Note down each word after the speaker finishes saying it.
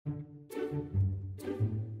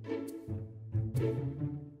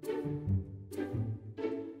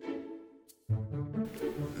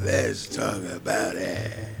Let's talk about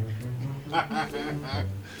it.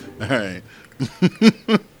 All right.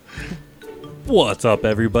 What's up,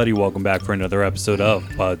 everybody? Welcome back for another episode of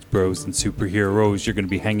Buds, Bros, and Superheroes. You're going to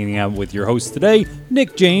be hanging out with your host today,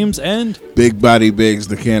 Nick James, and Big Body Biggs,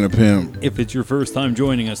 the can of pimp. if it's your first time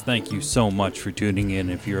joining us, thank you so much for tuning in.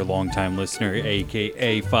 If you're a long-time listener,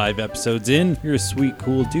 aka 5 episodes in, you're a sweet,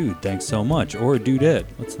 cool dude. Thanks so much. Or a dudette.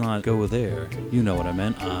 Let's not go there. You know what I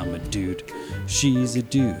meant. I'm a dude. She's a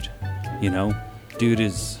dude. You know, dude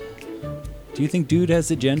is... Do you think dude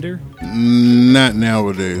has a gender? Not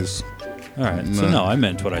nowadays. All right, so no, I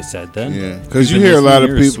meant what I said then. Yeah, because you You've been hear a lot listening, of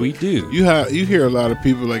you're a people. sweet dude. You hear a lot of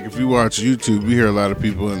people, like if you watch YouTube, you hear a lot of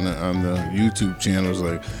people on the YouTube channels,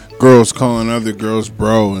 like girls calling other girls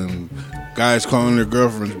bro, and guys calling their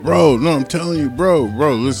girlfriends bro. No, I'm telling you, bro,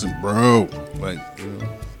 listen, bro. Like, you know.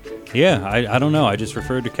 Yeah, I don't know. I just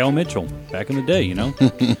referred to Kel Mitchell back in the day, you know?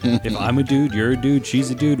 If I'm a dude, you're a dude,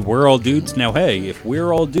 she's a dude, we're all dudes. Now, hey, if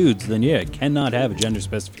we're all dudes, then yeah, it cannot have a gender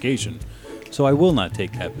specification. So I will not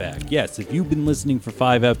take that back. Yes, if you've been listening for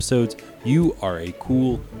 5 episodes, you are a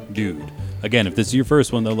cool dude. Again, if this is your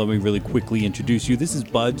first one, though, let me really quickly introduce you. This is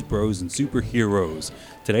Buds, Bros, and Superheroes.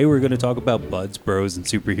 Today we're going to talk about Buds, Bros, and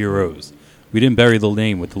Superheroes. We didn't bury the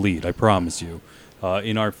name with the lead, I promise you.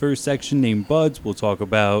 In our first section named Buds, we'll talk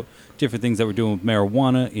about different things that we're doing with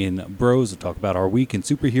marijuana. In Bros, we'll talk about our week in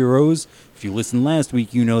Superheroes. If you listened last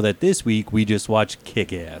week, you know that this week we just watched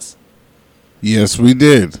Kick-Ass. Yes, we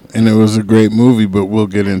did, and it was a great movie, but we'll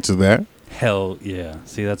get into that. Hell yeah.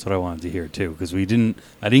 See, that's what I wanted to hear, too, because I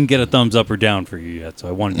didn't get a thumbs up or down for you yet, so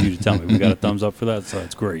I wanted you to tell me. We got a thumbs up for that, so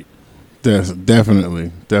that's great.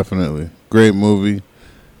 Definitely. Great movie.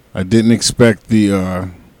 I didn't expect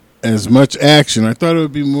the as much action. I thought it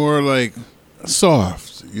would be more like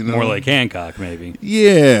soft, you know? More like Hancock, maybe.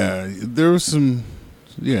 Yeah, there was some,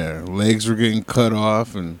 legs were getting cut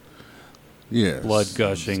off and, Blood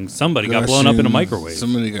gushing. Somebody got blown up in a microwave.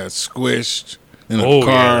 Somebody got squished in a Yeah,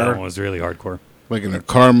 car. that was really hardcore. Like in a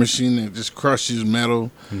car machine that just crushes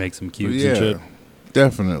metal. And make some cubes Yeah, and shit.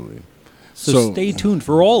 definitely. So stay tuned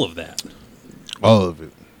for all of that. All of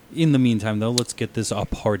it. In the meantime, though, let's get this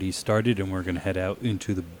party started, and we're going to head out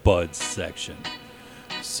into the Buds section.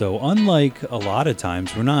 So unlike a lot of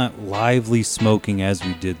times, we're not lively smoking as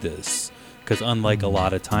we did this. Because unlike a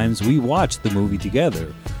lot of times, we watched the movie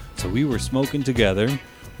together. So we were smoking together,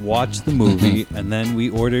 watched the movie, and then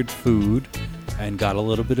we ordered food and got a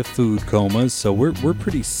little bit of food comas. So we're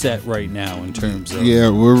pretty set right now in terms of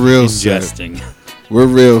we're real ingesting. Set. We're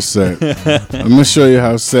real set. I'm going to show you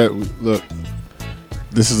how set. Look,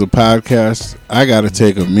 this is a podcast. I got to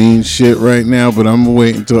take a mean shit right now, but I'm going to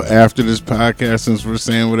wait until after this podcast since we're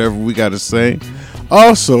saying whatever we got to say.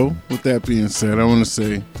 Also, with that being said, I want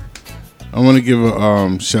to give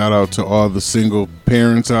a shout out to all the single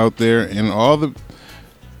parents out there and all the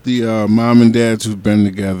mom and dads who've been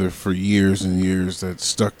together for years and years that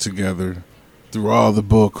stuck together through all the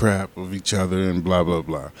bull crap of each other and blah, blah,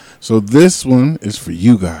 blah. So this one is for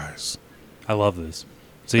you guys. I love this.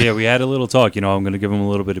 So yeah, we had a little talk, I'm going to give them a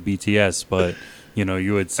little bit of BTS, but,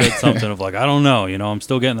 you had said something of like, I don't know, I'm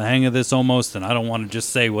still getting the hang of this almost, and I don't want to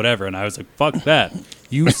just say whatever. And I was like, fuck that.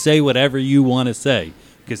 You say whatever you want to say.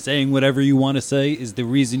 Because saying whatever you want to say is the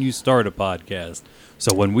reason you start a podcast.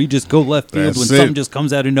 So when we just go left field, something just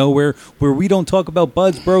comes out of nowhere, where we don't talk about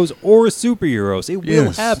Buds, Bros, or superheroes, it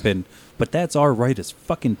will happen. But that's our right as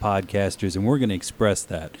fucking podcasters, and we're going to express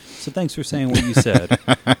that. So thanks for saying what you said.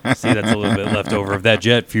 See, that's a little bit left over of that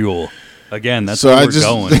jet fuel. Again, that's what we're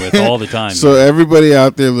going with all the time. So everybody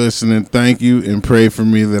out there listening, thank you, and pray for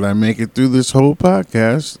me that I make it through this whole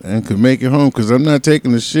podcast and can make it home, because I'm not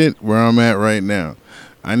taking the shit where I'm at right now.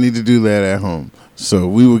 I need to do that at home. So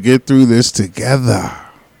we will get through this together.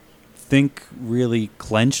 Think really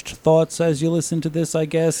clenched thoughts as you listen to this, I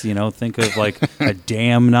guess. Think of like a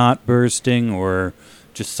dam not bursting or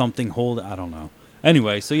just something I don't know.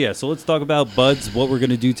 Anyway, so let's talk about Buds. What we're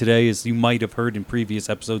going to do today is, you might have heard in previous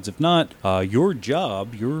episodes. If not, your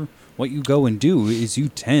job, what you go and do is you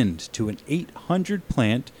tend to an 800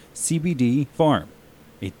 plant CBD farm.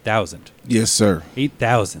 8,000. Yes, sir.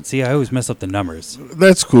 8,000. See, I always mess up the numbers.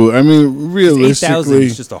 That's cool. I mean, realistically, 8,000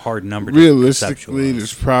 is just a hard number to realistically, conceptualize.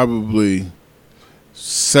 there's probably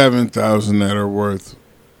 7,000 that are worth,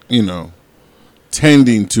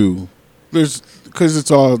 tending to. Because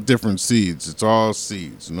it's all different seeds. It's all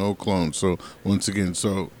seeds, no clones. So once again,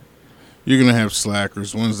 you're gonna have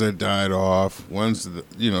slackers, ones that died off, ones that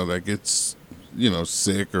that gets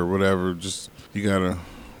sick or whatever. Just you gotta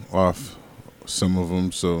off some of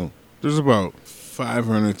them. So there's about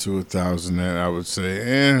 500 to 1,000 that I would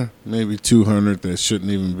say, maybe 200 that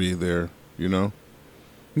shouldn't even be there.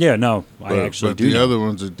 Yeah, no, I actually but do. the know. other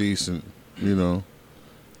ones are decent, you know.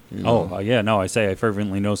 Yeah, no, I say I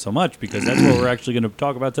fervently know so much because that's what we're actually going to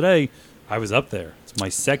talk about today. I was up there. It's my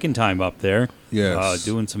second time up there. Yes.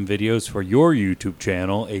 Doing some videos for your YouTube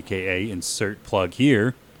channel, a.k.a. insert plug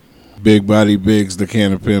here. Big Body Bigs, the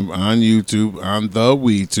Can of Pimp on YouTube, on the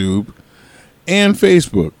WeTube, and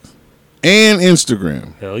Facebook, and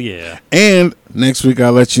Instagram. Hell yeah. And next week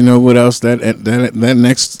I'll let you know what else that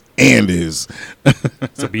next and is.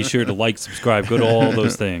 So be sure to like, subscribe, go to all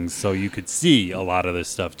those things so you could see a lot of this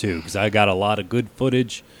stuff too, because I got a lot of good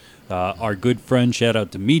footage. Our good friend, shout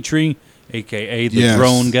out Dimitri, a.k.a. the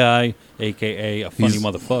drone guy, a.k.a. a funny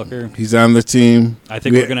motherfucker. He's on the team. I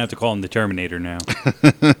think we're going to have to call him the Terminator now.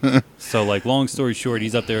 So, like, long story short,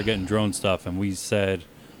 he's up there getting drone stuff, and we said,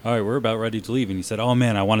 all right, we're about ready to leave. And he said, oh,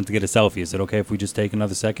 man, I wanted to get a selfie. Is it okay if we just take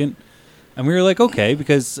another second? And we were like, okay,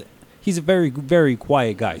 because he's a very, very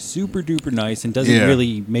quiet guy, super duper nice, and doesn't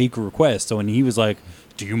really make requests. So when he was like,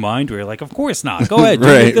 do you mind? We were like, of course not. Go ahead, do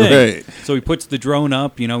your thing. Right. So he puts the drone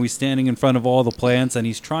up. You know, he's standing in front of all the plants, and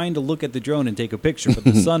he's trying to look at the drone and take a picture, but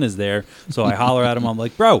the sun is there. So I holler at him. I'm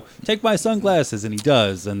like, bro, take my sunglasses. And he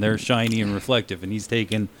does, and they're shiny and reflective, and he's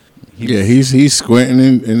taking... He's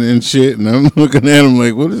squinting and shit, and I'm looking at him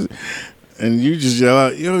like, what is it? And you just yell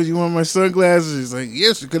out, yo, you want my sunglasses? He's like,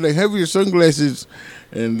 yes, could I have your sunglasses?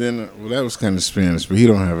 And then, that was kind of Spanish, but he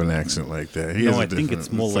don't have an accent like that. I think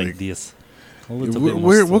it's more like this.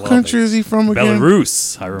 What country is he from again?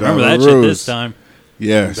 Belarus. I remember that shit this time.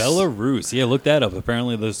 Yes. Belarus. Yeah, look that up.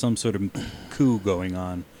 Apparently there's some sort of coup going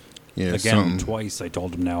on. Yeah, again, twice I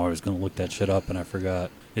told him now I was going to look that shit up, and I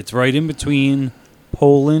forgot. It's right in between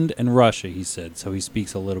Poland and Russia, he said. So he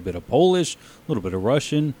speaks a little bit of Polish, a little bit of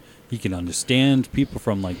Russian. He can understand people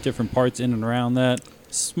from, like, different parts in and around that.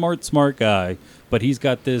 Smart guy. But he's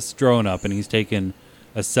got this drone up, and he's taking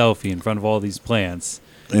a selfie in front of all these plants.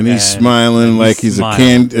 And he's smiling like he's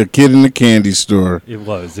a kid in a candy store. It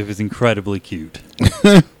was incredibly cute.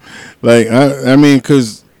 Like, I mean,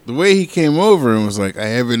 because the way he came over and was like, I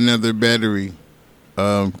have another battery.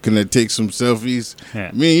 Can I take some selfies?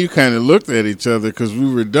 Yeah. Me and you kind of looked at each other because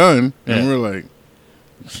we were done. And we're like,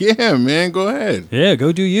 yeah, man, go ahead. Yeah,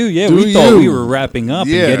 go do you. Yeah, we thought we were wrapping up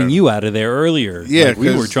and getting you out of there earlier. Yeah, like,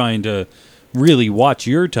 we were trying to really watch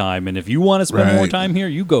your time, and if you want to spend more time here,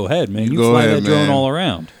 you go ahead, man. You fly that drone all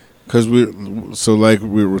around. Because like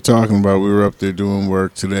we were talking about, we were up there doing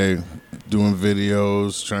work today, doing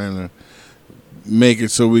videos, trying to make it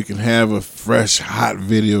so we can have a fresh, hot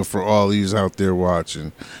video for all these out there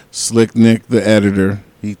watching. Slick Nick, the editor,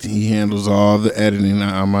 he handles all the editing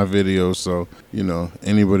on my videos. So, you know,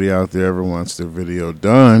 anybody out there ever wants their video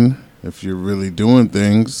done, if you're really doing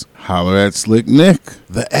things, holler at Slick Nick,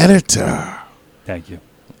 the editor. Thank you.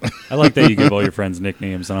 I like that you give all your friends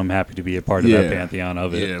nicknames, and I'm happy to be a part of that pantheon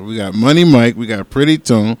of it. Yeah, we got Money Mike, we got Pretty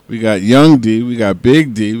Tone, we got Young D, we got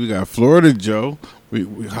Big D, we got Florida Joe, we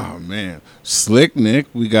oh man, Slick Nick,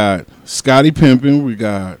 we got Scotty Pimpin', we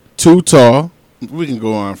got Too Tall. We can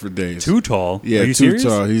go on for days. Too tall? Yeah, Are you too serious?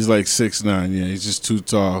 tall. He's like 6'9". Yeah, he's just too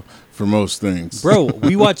tall for most things. Bro,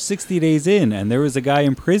 we watched 60 Days In, and there was a guy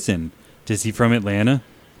in prison. Is he from Atlanta?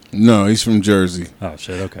 No, he's from Jersey. Oh,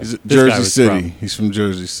 shit, okay. He's Jersey City. He's from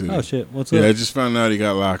Jersey City. Oh, shit, what's up? Yeah, I just found out he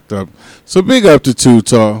got locked up. So big up to Too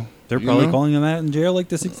Tall. They're probably calling him that in jail like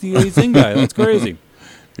the 60 Days In guy. That's crazy.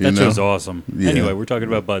 That show's awesome. Yeah. Anyway, we're talking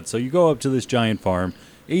about buds. So you go up to this giant farm,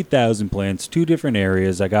 8,000 plants, 2 different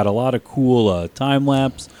areas. I got a lot of cool time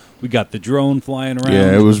lapse. We got the drone flying around.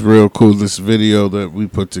 Yeah, it was real cool. This video that we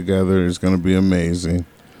put together is going to be amazing.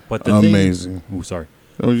 But the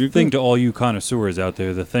thing to all you connoisseurs out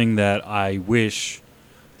there, the thing that I wish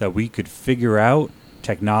that we could figure out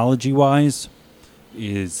technology-wise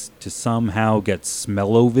is to somehow get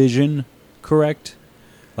smell-o-vision correct.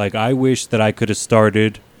 Like, I wish that I could have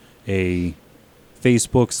started a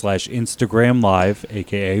Facebook/Instagram Live,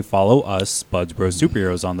 a.k.a. follow us, Buds Bros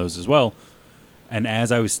Superheroes, on those as well. And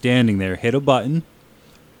as I was standing there, hit a button,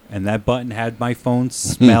 and that button had my phone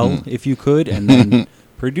smell, if you could, and then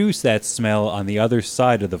produce that smell on the other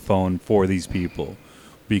side of the phone for these people.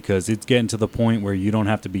 Because it's getting to the point where you don't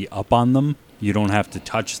have to be up on them. You don't have to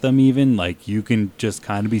touch them even. Like, you can just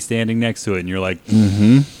kind of be standing next to it, and you're like...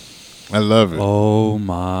 I love it. Oh,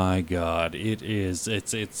 my God.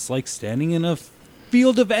 It's like standing in a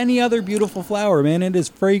field of any other beautiful flower, man. It is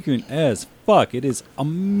fragrant as fuck. It is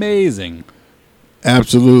amazing.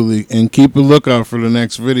 Absolutely. And keep a lookout for the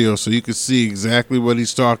next video so you can see exactly what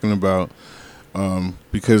he's talking about.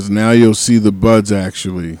 Because now you'll see the buds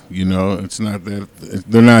actually, you know, it's not that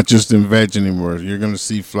they're not just in veg anymore. You're going to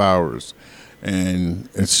see flowers, and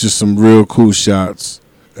it's just some real cool shots.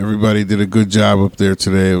 everybody did a good job up there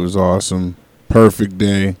today. It was awesome. Perfect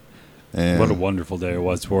day. And What a wonderful day it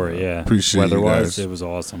was for it, yeah. Appreciate you Weather-wise, guys. it was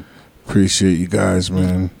awesome. Appreciate you guys,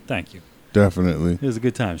 man. Thank you. Definitely. It was a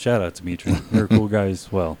good time. Shout out to Dimitri. You're a cool guy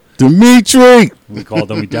as well. Dimitri! We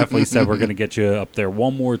called him. We definitely said we're going to get you up there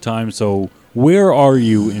one more time. So where are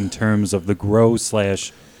you in terms of the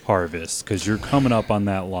grow/harvest? Because you're coming up on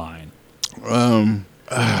that line.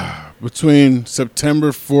 Between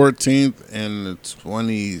September 14th and the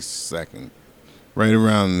 22nd. Right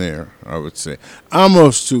around there, I would say.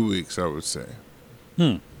 Almost 2 weeks, I would say.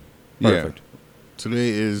 Perfect. Yeah. Today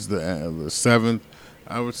is the 7th.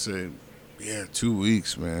 I would say, 2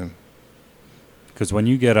 weeks, man. Because when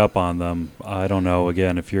you get up on them, I don't know,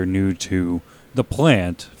 again, if you're new to the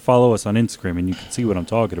plant, follow us on Instagram and you can see what I'm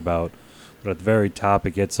talking about. But at the very top,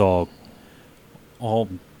 it gets all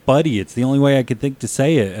buddy. It's the only way I could think to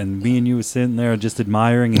say it. And me and you were sitting there just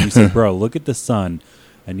admiring, and you said, bro, look at the sun.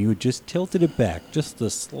 And you had just tilted it back just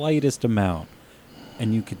the slightest amount.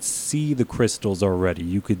 And you could see the crystals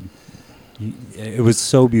already. It was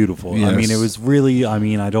so beautiful. Yes. I mean, it was really,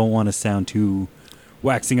 I don't want to sound too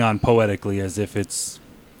waxing on poetically as if it's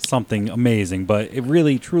something amazing, but it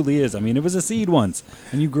really truly is. I mean, it was a seed once,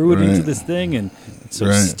 and you grew it into this thing, and it's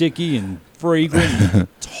so sticky and fragrant and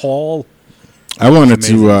tall. I wanted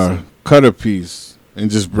to cut a piece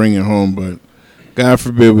and just bring it home, but God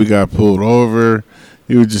forbid we got pulled over.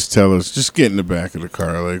 He would just tell us, just get in the back of the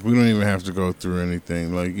car. Like, we don't even have to go through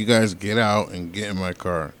anything. Like, you guys get out and get in my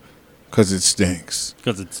car because it stinks.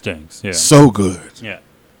 Because it stinks, yeah. So good. Yeah.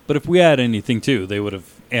 But if we had anything, too, they would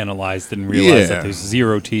have analyzed and realized that there's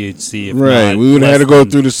zero THC. If right. not, We would have had to go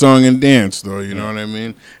through the song and dance, though. You know what I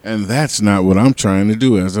mean? And that's not what I'm trying to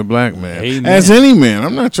do as a black man. Amen. As any man.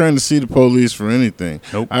 I'm not trying to see the police for anything.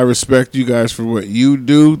 Nope. I respect you guys for what you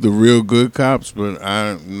do, the real good cops, but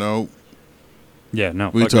Yeah, no.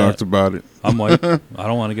 we talked about it. I'm white. I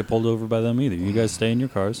don't want to get pulled over by them either. You guys stay in your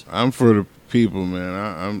cars. I'm for the people,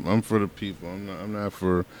 man. I'm for the people. I'm not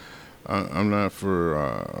for I'm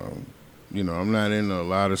not into a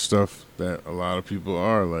lot of stuff that a lot of people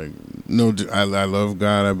are. Like, no, I love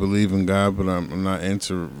God. I believe in God, but I'm not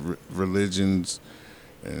into religions,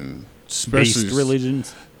 and especially Based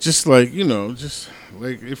religions. Just like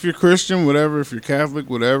if you're Christian, whatever. If you're Catholic,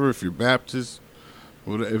 whatever. If you're Baptist,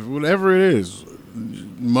 whatever it is,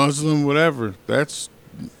 Muslim, whatever. That's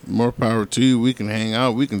more power to you. We can hang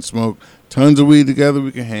out. We can smoke tons of weed together.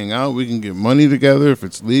 We can hang out. We can get money together if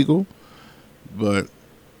it's legal. But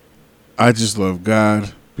I just love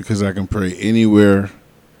God because I can pray anywhere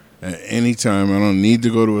at any time. I don't need to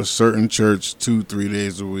go to a certain church 2-3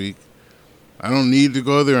 days a week. I don't need to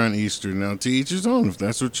go there on Easter. Now, to each his own. If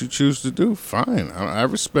that's what you choose to do, fine. I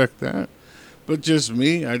respect that. But just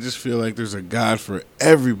me, I just feel like there's a God for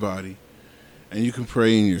everybody. And you can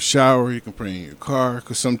pray in your shower. You can pray in your car.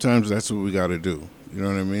 Because sometimes that's what we got to do. You know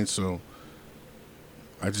what I mean? So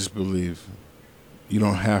I just believe you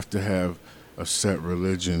don't have to have a set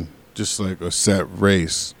religion, just like a set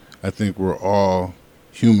race. I think we're all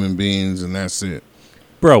human beings, and that's it.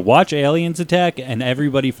 Bro, watch aliens attack, and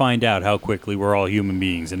everybody find out how quickly we're all human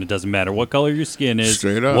beings, and it doesn't matter what color your skin is,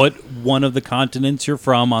 Straight up. what one of the continents you're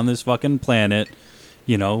from on this fucking planet,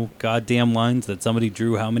 goddamn lines that somebody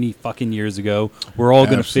drew how many fucking years ago. We're all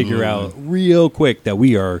going to figure out real quick that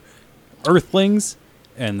we are Earthlings,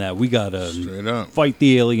 and that we got to fight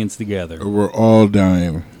the aliens together. Or we're all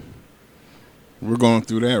dying. We're going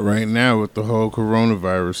through that right now with the whole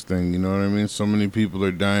coronavirus thing. You know what I mean? So many people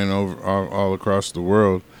are dying all across the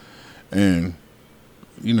world. And,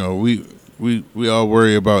 we all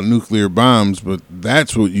worry about nuclear bombs, but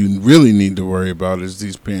that's what you really need to worry about is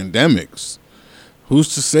these pandemics.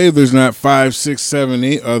 Who's to say there's not 5, 6, 7,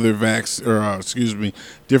 8 other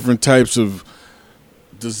different types of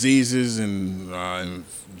diseases and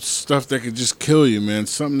stuff that could just kill you, man.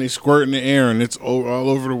 Something they squirt in the air and it's all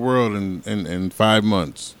over the world in 5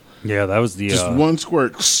 months. Yeah, that was the just one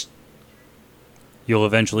squirt. You'll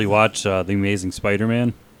eventually watch The Amazing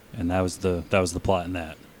Spider-Man, and that was the plot in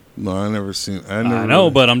that. No, I never seen. I know,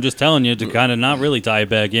 but I'm just telling you to kind of not really tie it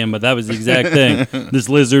back in, but that was the exact thing. This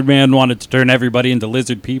lizard man wanted to turn everybody into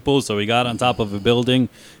lizard people, so he got on top of a building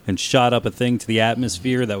and shot up a thing to the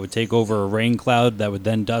atmosphere that would take over a rain cloud that would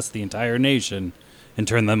then dust the entire nation and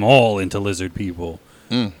turn them all into lizard people.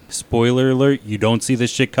 Spoiler alert, you don't see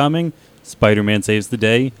this shit coming. Spider-Man saves the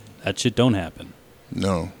day. That shit don't happen.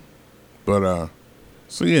 No. But,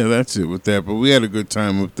 so yeah, that's it with that. But we had a good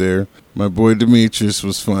time up there. My boy Demetrius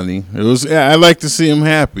was funny. I like to see him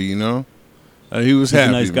happy, He was happy. He's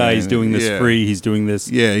a nice guy. Man. He's doing this free. He's doing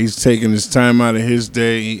this. Yeah, he's taking his time out of his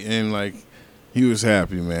day and He was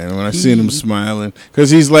happy, man. When I seen him smiling, because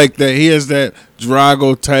he's like that. He has that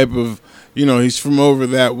Drago type of, he's from over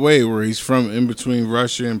that way, where he's from in between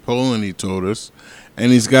Russia and Poland. He told us,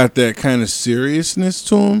 and he's got that kind of seriousness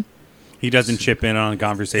to him. He doesn't chip in on a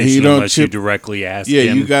conversation unless you directly ask him.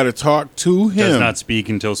 Yeah, you got to talk to him. Does not speak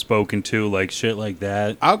until spoken to, like shit like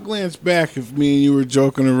that. I'll glance back if me and you were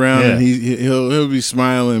joking around, and he'll be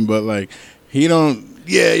smiling, but like he don't.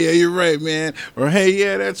 Yeah, you're right, man. Or hey,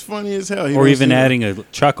 yeah, that's funny as hell. Or even adding a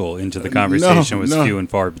chuckle into the conversation was few and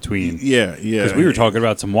far between. Yeah. Because we were talking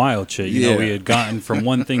about some wild shit. You know, we had gotten from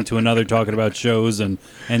one thing to another talking about shows and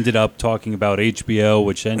ended up talking about HBO,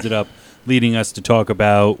 which ended up leading us to talk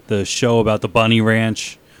about the show about the Bunny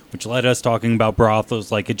Ranch, which led us talking about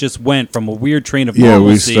brothels. Like, it just went from a weird train of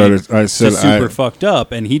normalcy to super fucked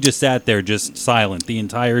up, and he just sat there just silent the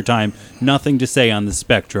entire time. Nothing to say on the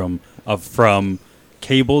spectrum of from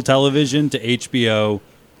cable television to HBO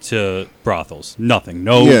to brothels. Nothing.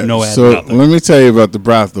 No ad, so nothing. Let me tell you about the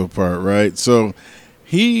brothel part, right? So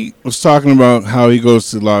he was talking about how he goes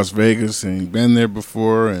to Las Vegas and he'd been there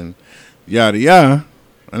before and yada yada.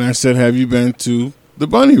 And I said, have you been to the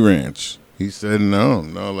Bunny Ranch? He said, no,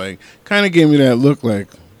 like, kind of gave me that look like,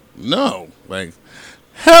 no, like,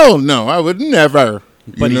 hell no, I would never.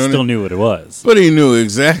 But he still knew what it was. But he knew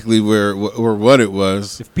exactly where or what it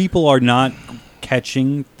was. If people are not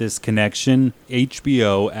catching this connection,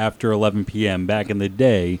 HBO after 11 p.m. back in the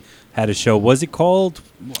day had a show. Was it called?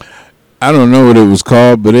 I don't know what it was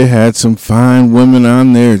called, but it had some fine women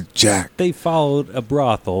on there, Jack. They followed a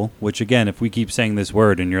brothel, which again, if we keep saying this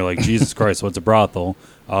word and you're like, Jesus Christ, what's a brothel?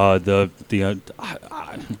 It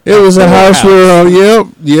was a house where,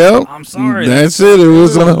 yep. I'm sorry. That's it. It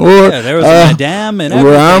was a whore. Yeah, there was a madame and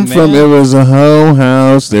everything. Where I'm from, it was a hoe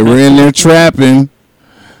house. They were in there trapping.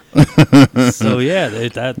 So yeah,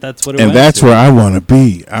 that's what it was. And that's where I want to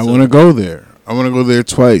be. I want to go there. I want to go there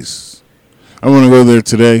twice. I want to go there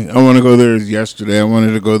today. I want to go there yesterday. I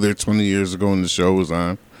wanted to go there 20 years ago when the show was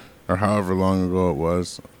on, or however long ago it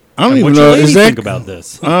was. I don't even know. Is that think about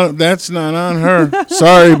this? That's not on her.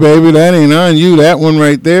 Sorry, baby, that ain't on you. That one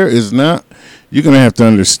right there is not. You're gonna have to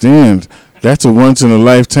understand. That's a once in a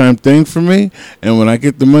lifetime thing for me. And when I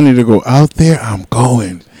get the money to go out there, I'm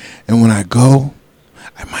going. And when I go,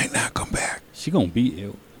 I might not come back. She gonna beat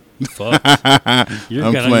you. Fuck. I'm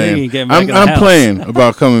playing. I'm playing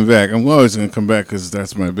about coming back. I'm always gonna come back because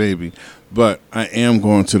that's my baby. But I am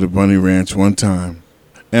going to the Bunny Ranch one time,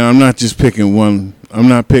 and I'm not just picking one. I'm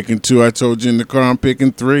not picking two. I told you in the car I'm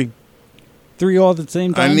picking three. 3 all at the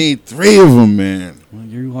same time? I need 3 of them, man. Well,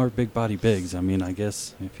 you are big body pigs. I mean, I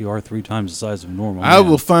guess if you are 3 times the size of normal. I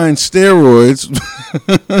will find steroids,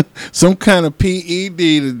 some kind of PED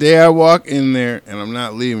the day I walk in there, and I'm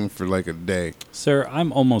not leaving for like a day. Sir,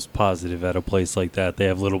 I'm almost positive at a place like that they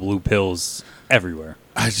have little blue pills everywhere.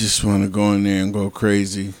 I just want to go in there and go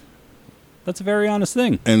crazy. That's a very honest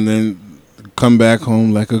thing. And then come back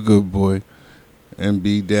home like a good boy and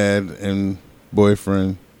be dad and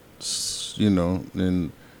boyfriend.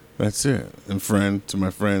 And that's it. And friend to my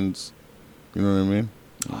friends. You know what I mean?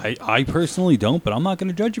 I personally don't, but I'm not going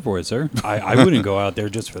to judge you for it, sir. I wouldn't go out there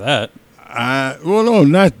just for that. Well, no,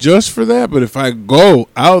 not just for that, but if I go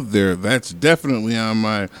out there, that's definitely on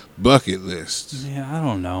my bucket list. Yeah, I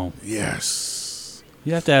don't know. Yes.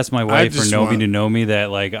 You have to ask my wife or Novi to know me that,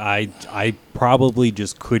 like, I probably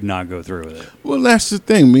just could not go through with it. Well, that's the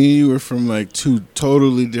thing. Me and you were from, like, 2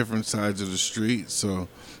 totally different sides of the street, so...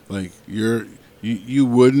 Like, you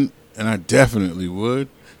wouldn't, and I definitely would.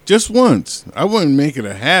 Just once. I wouldn't make it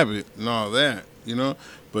a habit and all that,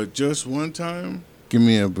 But just one time, give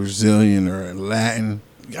me a Brazilian or a Latin.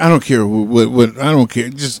 I don't care what I don't care.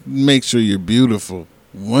 Just make sure you're beautiful.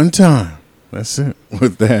 One time. That's it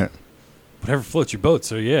with that. Whatever floats your boat.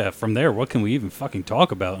 So, yeah, from there, what can we even fucking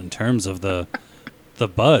talk about in terms of the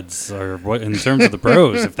buds or what in terms of the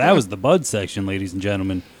bros? If that was the bud section, ladies and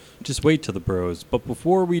gentlemen. Just wait till the bros. But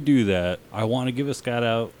before we do that, I want to give a scout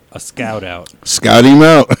out. Scout him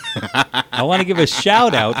out. I want to give a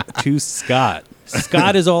shout out to Scott.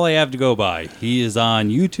 Scott is all I have to go by. He is on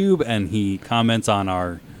YouTube and he comments on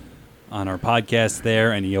our podcast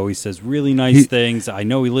there, and he always says really nice things. I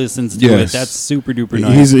know he listens to it. That's super duper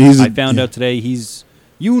nice. I found out today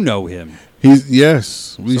you know him.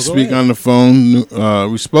 Yes. We speak on the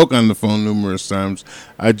phone. We spoke on the phone numerous times.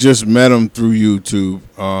 I just met him through YouTube,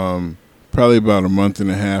 probably about a month and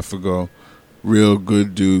a half ago. Real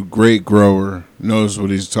good dude, great grower, knows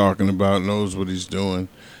what he's talking about, knows what he's doing,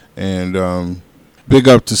 and big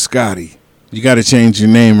up to Scotty. You got to change your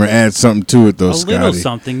name or add something to it, though, Scotty. A little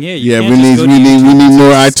something, yeah. Yeah, we need more.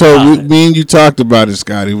 Me and you talked about it,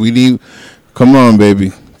 Scotty. Come on,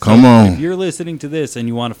 baby. Come on. If you're listening to this and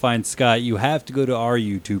you want to find Scott, you have to go to our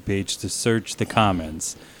YouTube page to search the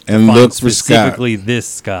comments. And Find look for Scott. specifically this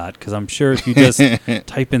Scott, because I'm sure if you just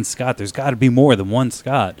type in Scott, there's got to be more than one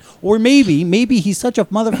Scott. Or maybe he's such a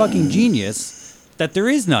motherfucking genius that there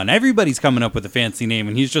is none. Everybody's coming up with a fancy name,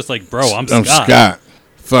 and he's just like, bro, I'm Scott. I'm Scott.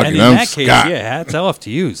 Fuck And it, in I'm that Scott. case, yeah, hats off to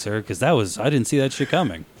you, sir, because I didn't see that shit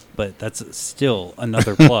coming. But that's still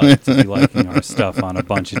another plug to be liking our stuff on a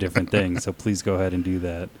bunch of different things. So please go ahead and do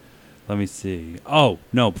that. Let me see. Oh,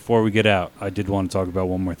 no, before we get out, I did want to talk about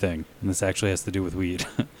one more thing. And this actually has to do with weed.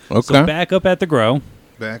 Okay. So back up at the grow,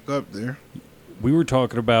 Back up there. we were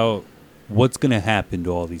talking about what's going to happen to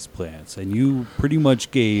all these plants. And you pretty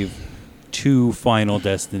much gave two final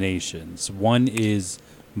destinations. One is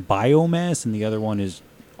biomass, and the other one is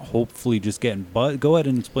hopefully just getting bud. Go ahead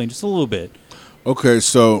and explain just a little bit. Okay,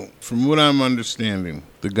 so from what I'm understanding,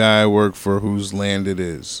 the guy I work for whose land it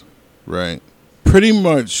is, right? Pretty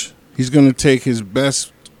much, he's going to take his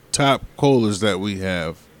best top colas that we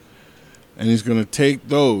have, and he's going to take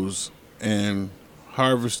those and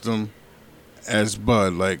harvest them as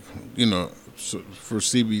bud, like, for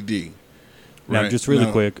CBD. Now, right? just really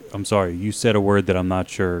Now, quick, I'm sorry. You said a word that I'm not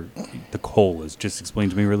sure. The colas. Just explain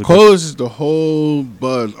to me really quick. Colas is the whole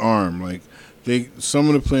bud arm. Like, some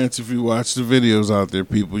of the plants, if you watch the videos out there,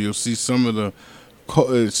 people, you'll see some of the,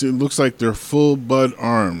 it looks like they're full bud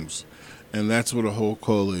arms. And that's what a whole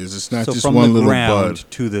cola is. It's not So just from one the little ground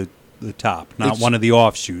bud. to the top, not It's- one of the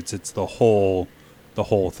offshoots. It's the whole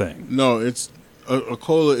thing. No, it's a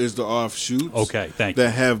cola is the offshoots. Okay, thank you.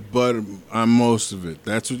 That have bud on most of it.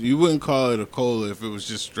 That's what you wouldn't call it a cola if it was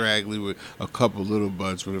just straggly with a couple little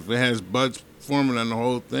buds. But if it has buds forming on the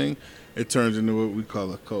whole thing, it turns into what we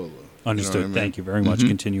call a cola. Understood. You know what I mean? Thank you very much.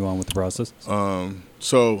 Continue on with the process.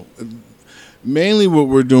 So mainly what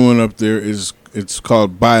we're doing up there is it's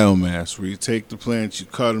called biomass, where you take the plants, you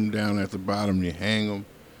cut them down at the bottom, you hang them,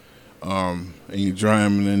 and you dry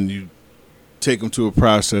them, and then you take them to a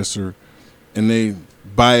processor, and they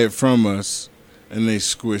buy it from us, and they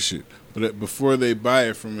squish it. But before they buy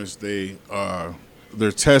it from us,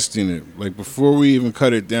 they're testing it. Like before we even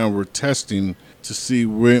cut it down, we're testing to see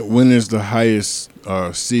when is the highest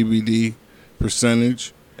CBD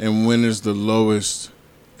percentage and when is the lowest,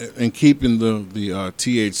 and keeping the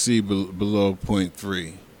THC below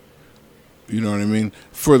 0.3. You know what I mean?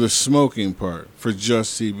 For the smoking part, for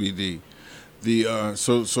just CBD.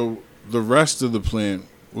 So the rest of the plant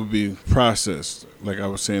would be processed, like I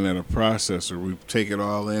was saying, at a processor. We take it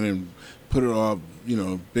all in and put it all,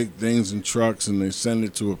 big things in trucks, and they send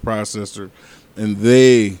it to a processor, and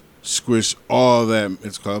they squish all that.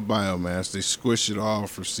 It's called biomass. They squish it all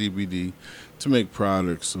for CBD to make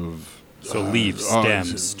products of. So leaves,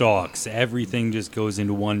 stems, stalks, everything just goes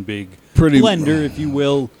into one big Pretty- blender, if you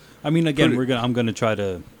will. I mean, again, Pretty- I'm gonna try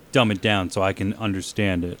to dumb it down so I can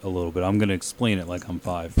understand it a little bit. I'm gonna explain it like I'm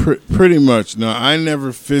 5. Pretty much. Now, I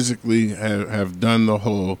never physically have done the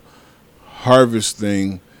whole harvest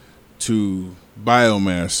thing to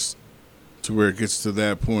biomass to where it gets to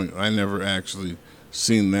that point. I never actually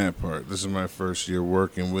seen that part. This is my first year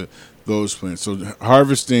working with those plants. So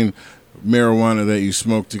harvesting marijuana that you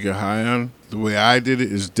smoke to get high on, the way I did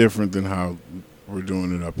it is different than how we're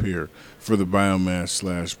doing it up here for the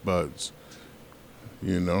biomass / buds.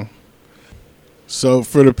 So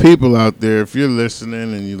for the people out there, if you're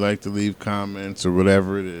listening and you like to leave comments or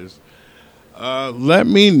whatever it is, let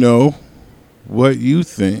me know what you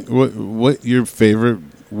think, what your favorite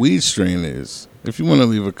weed strain is. If you want to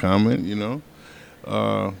leave a comment,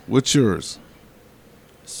 what's yours?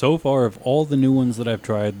 So far, of all the new ones that I've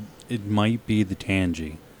tried, it might be the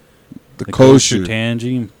Tangy. The kosher kosher.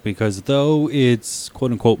 Tangy, because though its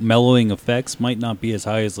quote-unquote mellowing effects might not be as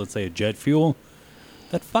high as, let's say, a jet fuel,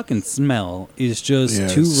 that fucking smell is just Yeah,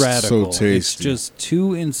 too it's so radical. It's tasty. just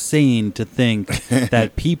too insane to think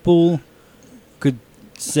that people could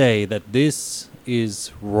say that this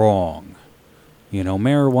is wrong.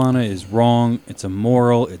 Marijuana is wrong. It's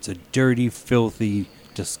immoral. It's a dirty, filthy,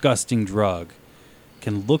 disgusting drug.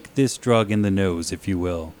 Can look this drug in the nose, if you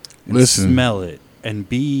will, and Listen. smell it and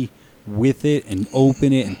be with it and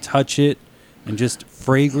open it and touch it and just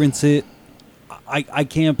fragrance it. I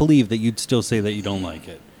can't believe that you'd still say that you don't like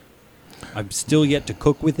it. I'm still yet to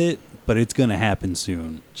cook with it, but it's going to happen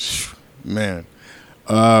soon. Man.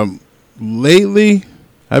 Lately,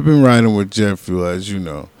 I've been riding with jet fuel, as you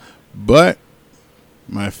know. But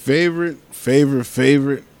my favorite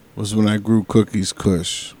was when I grew Cookies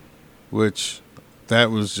Kush, which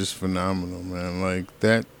that was just phenomenal, man. Like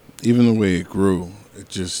that, even the way it grew,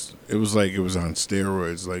 it was like it was on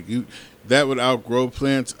steroids. Like that would outgrow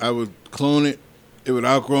plants. I would clone it it would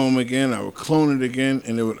outgrow them again. I would clone it again,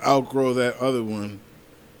 and it would outgrow that other one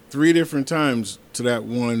 3 different times to that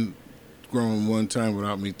one growing one time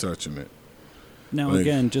without me touching it. Now, Like-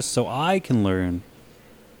 again, just so I can learn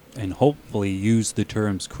and hopefully use the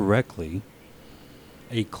terms correctly,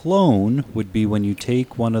 a clone would be when you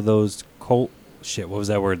take one of those shit, what was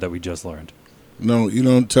that word that we just learned? No, you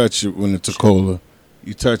don't touch it when it's a cola.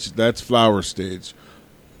 You touch it, that's flower stage.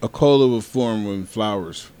 A cola will form when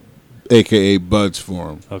flowers, a.k.a. buds,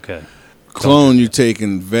 form. Okay. Clone you take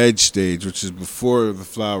in veg stage, which is before the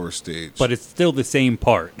flower stage. But it's still the same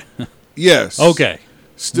part. yes. Okay.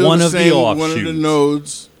 Still One the of the same, one of the offshoots.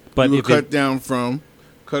 nodes. But you would if cut it- down from,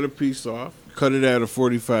 cut a piece off, cut it at a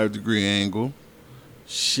 45-degree angle,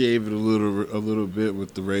 shave it a little bit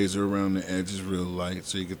with the razor around the edges real light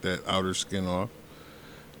so you get that outer skin off.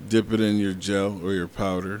 Dip it in your gel or your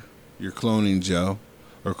powder, your cloning gel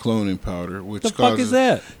or cloning powder, which The fuck is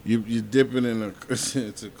that? You dip it in it's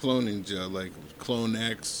a cloning gel like Clone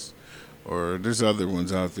X, or there's other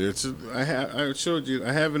ones out there. I showed you.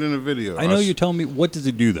 I have it in a video. I know you're telling me. What does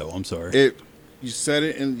it do, though? I'm sorry. You set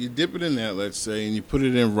it and you dip it in that, let's say, and you put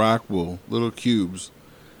it in rock wool, little cubes,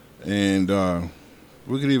 and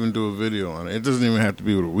we could even do a video on it. It doesn't even have to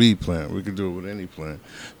be with a weed plant. We could do it with any plant.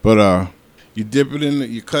 But you dip it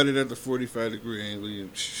in, you cut it at the 45-degree angle, you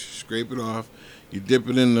scrape it off, you dip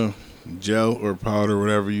it in the gel or powder,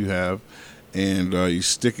 whatever you have, and you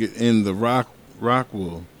stick it in the rock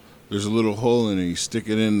wool. There's a little hole in it. You stick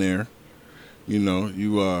it in there. You know,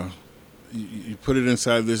 you put it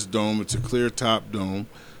inside this dome. It's a clear top dome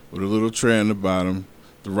with a little tray on the bottom.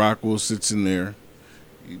 The rock wool sits in there.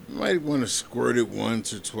 You might want to squirt it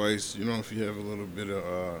once or twice. You know, if you have a little bit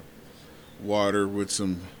of water with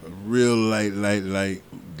a real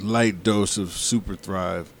light dose of Super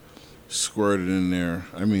Thrive. Squirt it in there.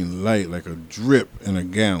 I mean, light, like a drip in a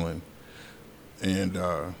gallon. And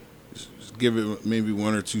just give it maybe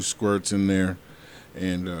 1 or 2 squirts in there,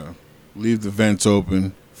 and leave the vents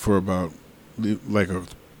open for about like a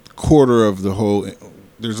quarter of the whole.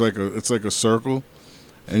 It's like a circle,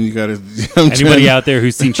 and you got to. Anybody out there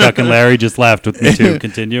who's seen Chuck and Larry just laughed with me too.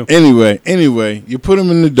 Continue. Anyway, you put them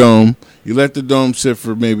in the dome. You let the dome sit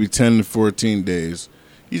for maybe 10 to 14 days.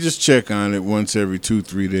 You just check on it once every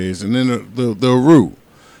 2-3 days, and then they'll root.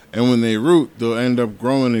 And when they root, they'll end up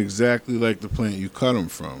growing exactly like the plant you cut them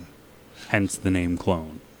from. Hence the name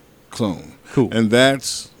clone. Clone. Cool. And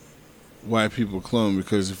that's why people clone,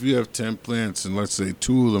 because if you have 10 plants and let's say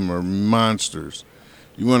 2 of them are monsters,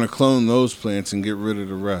 you want to clone those plants and get rid of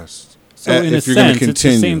the rest. So in a if you're gonna sense, it's the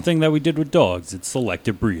continue. same thing that we did with dogs. It's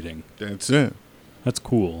selective breeding. That's it. That's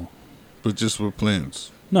cool. But just with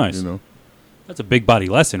plants. Nice. You know? That's a big body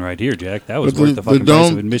lesson right here, Jack. That was But worth the fucking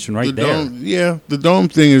price of admission right there. The dome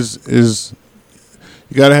thing is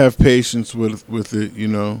you got to have patience with it, you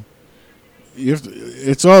know.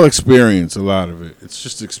 It's all experience, a lot of it. It's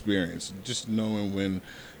just experience. Just knowing when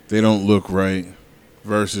they don't look right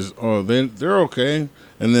versus, they're okay,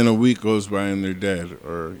 and then a week goes by and they're dead,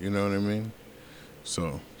 or you know what I mean?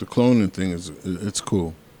 So the cloning thing it's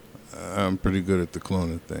cool. I'm pretty good at the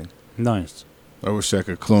cloning thing. Nice. I wish I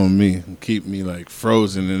could clone me and keep me like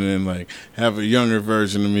frozen and then like have a younger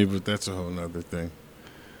version of me, but that's a whole nother thing.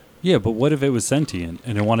 Yeah, but what if it was sentient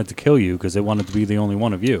and it wanted to kill you because it wanted to be the only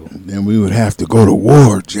one of you? Then we would have to go to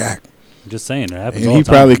war, Jack. I'm just saying, it happens And all he'd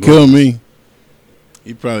the time. probably kill me.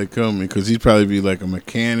 He'd probably kill me because he'd probably be like a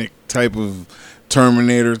mechanic type of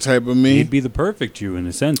Terminator type of me. He'd be the perfect you in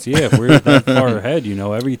a sense, yeah. If we're that far ahead, you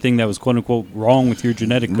know, everything that was quote unquote wrong with your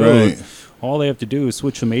genetic code, Right. all they have to do is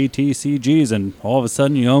switch some ATCGs, and all of a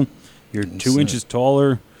sudden, you know, you're That's 2 it. inches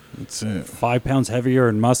taller, That's it. 5 pounds heavier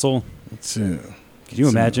in muscle. That's it. Could you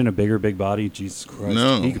That's imagine a big body? Jesus Christ.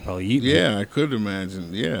 No. He could probably eat me. Yeah, I could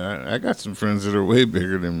imagine. Yeah, I got some friends that are way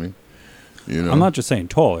bigger than me. You know, I'm not just saying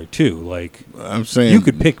taller, too. Like, I'm saying you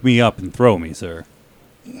could pick me up and throw me, sir.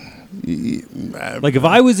 I- Like, if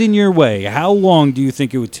I was in your way, how long do you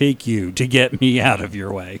think it would take you to get me out of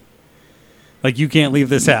your way? Like, you can't leave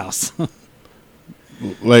this house.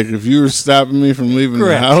 like if you were stopping me from leaving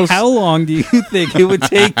Correct. the house. How long do you think it would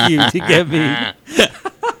take you to get me?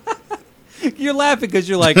 You're laughing because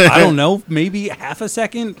you're like, I don't know, maybe half a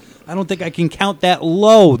second? I don't think I can count that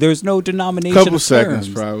low. There's no denomination couple of seconds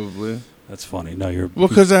terms. probably. That's funny. No, you're... Well,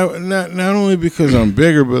 because not only because I'm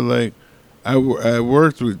bigger, but like I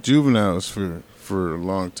worked with juveniles for a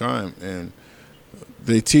long time, and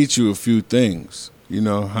they teach you a few things. You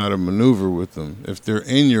know how to maneuver with them if they're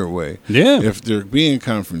in your way. Yeah. If they're being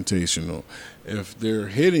confrontational, if they're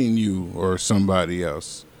hitting you or somebody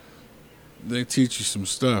else, they teach you some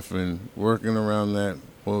stuff. And working around that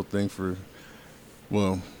whole thing for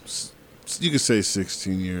 6 you could say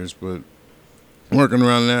 16 years, but working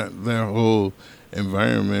around that whole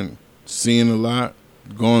environment, seeing a lot,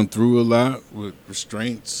 going through a lot with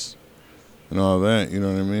restraints and all that, you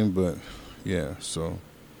know what I mean? But yeah, so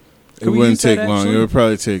it Can we wouldn't use that, take long. actually? It would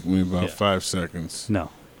probably take me about Yeah. 5 seconds. No.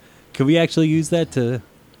 Could we actually use that to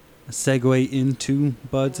segue into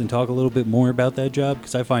Buds and talk a little bit more about that job?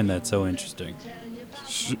 Because I find that so interesting.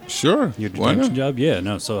 Sure. Your Why detention not? job? Yeah,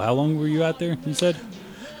 no. So how long were you out there, you said?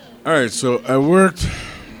 All right, so I worked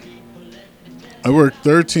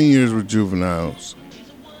 13 years with juveniles,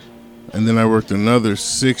 and then I worked another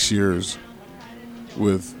 6 years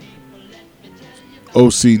with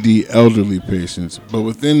OCD elderly patients. But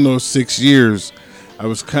within those 6 years, I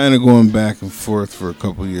was kind of going back and forth for a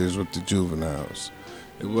couple years with the juveniles.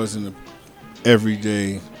 It wasn't an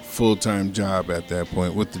everyday full-time job at that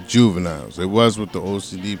point with the juveniles. It was with the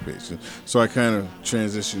OCD patients. So I kind of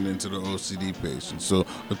transitioned into the OCD patients. So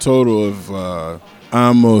a total of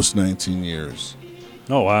almost 19 years.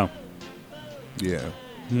 Oh, wow. Yeah.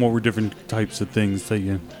 What were different types of things that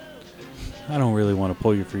you... I don't really want to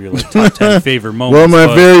pull you for your like top 10 favorite moments. Well, my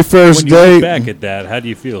but very first when you look day, back at that, how do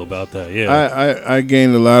you feel about that? Yeah. I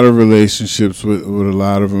gained a lot of relationships with a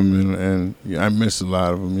lot of them, and I miss a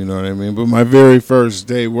lot of them, you know what I mean? But my very first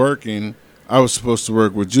day working, I was supposed to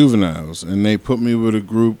work with juveniles, and they put me with a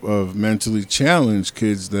group of mentally challenged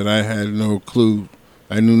kids that I had no clue,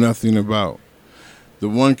 I knew nothing about. The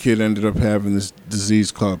one kid ended up having this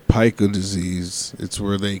disease called pica disease. It's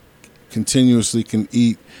where they continuously can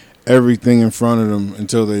eat everything in front of them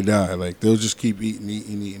until they die. Like, they'll just keep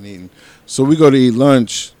eating. So we go to eat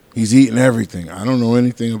lunch. He's eating everything. I don't know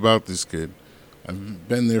anything about this kid. I've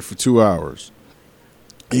been there for 2 hours.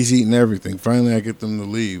 He's eating everything. Finally, I get them to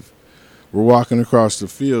leave. We're walking across the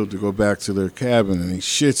field to go back to their cabin, and he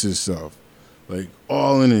shits himself. Like,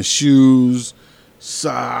 all in his shoes,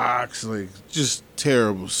 socks, like, just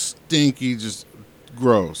terrible, stinky, just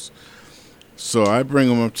gross. So I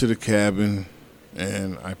bring him up to the cabin,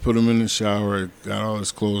 and I put him in the shower, got all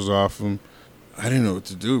his clothes off him. I didn't know what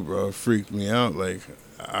to do, bro. It freaked me out. Like,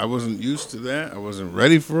 I wasn't used to that. I wasn't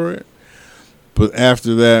ready for it. But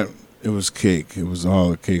after that, it was cake. It was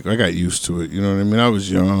all a cake. I got used to it. You know what I mean? I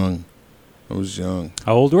was young.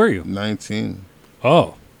 How old were you? 19.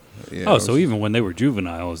 Oh. Yeah, So even when they were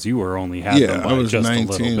juveniles, you were only had them I by was just 19.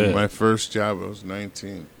 a little bit. My first job, I was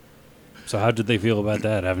 19. So how did they feel about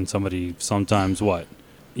that? Having somebody sometimes what?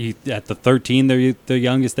 At the 13, they're the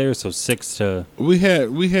youngest there, so 6 to We had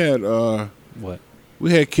what?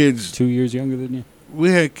 we had kids. 2 years younger than you?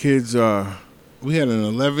 We had kids. We had an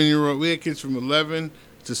 11-year-old. We had kids from 11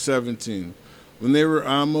 to 17. When they were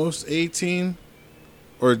almost 18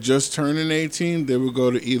 or just turning 18, they would go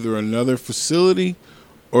to either another facility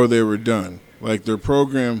or they were done. Like, their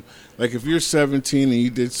program, like, if you're 17 and you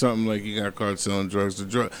did something like you got caught selling drugs,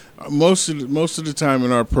 most of the time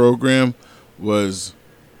in our program was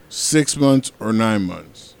 6 months or 9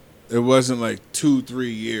 months. It wasn't like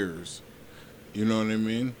 2-3 years. You know what I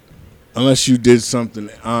mean? Unless you did something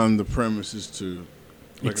on the premises to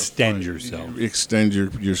like Extend yourself. extend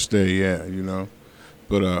your stay. Yeah, you know.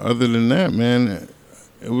 But other than that, man,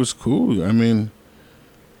 it was cool. I mean,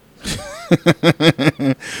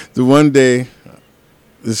 the one day,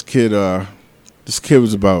 this kid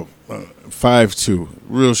was about 5'2",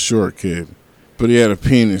 real short kid, but he had a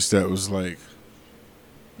penis that was like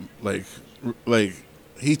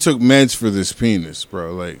he took meds for this penis,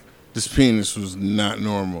 bro. Like, this penis was not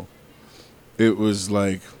normal. It was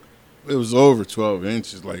over 12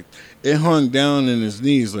 inches. Like, it hung down in his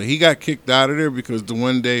knees. Like, he got kicked out of there because the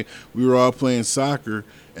one day we were all playing soccer,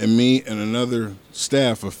 and me and another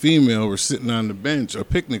staff, a female, were sitting on the bench, a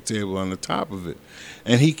picnic table on the top of it.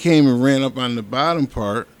 And he came and ran up on the bottom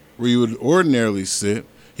part where you would ordinarily sit.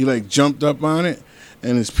 He, like, jumped up on it,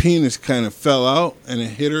 and his penis kind of fell out, and it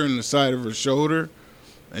hit her in the side of her shoulder,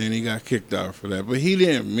 and he got kicked out for that. But he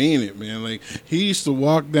didn't mean it, man. Like, he used to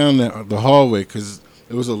walk down the hallway, because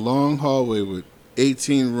it was a long hallway with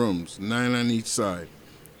 18 rooms, 9 on each side,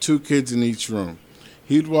 2 kids in each room.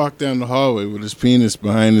 He'd walk down the hallway with his penis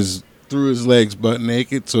through his legs, butt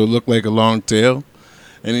naked, so it looked like a long tail.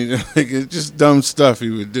 And it's just dumb stuff he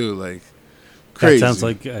would do, like, crazy. That sounds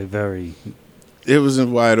like a very... It was a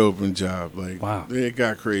wide open job. Like, wow. It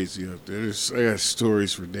got crazy up there. I got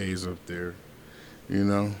stories for days up there, you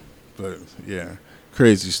know. But yeah,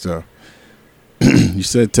 crazy stuff. You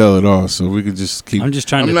said tell it all, so we could just keep. I'm just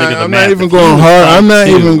trying to think of the I'm math. not even If going you hard. I'm not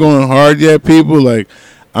too. even going hard yet, people. Like,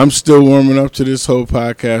 I'm still warming up to this whole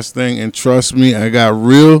podcast thing, and trust me, I got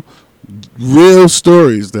real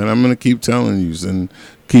stories that I'm gonna keep telling you and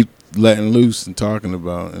keep letting loose and talking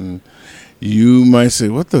about. And you might say,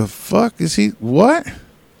 "What the fuck is he? What?"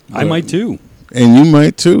 I might too. And you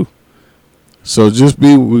might too. So just be,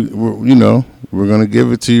 you know, we're gonna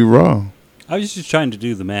give it to you raw. I was just trying to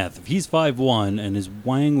do the math. If he's 5'1" and his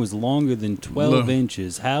wang was longer than 12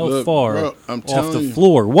 inches, how far off the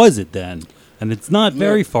floor was it then? And it's not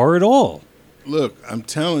very far at all. Look, I'm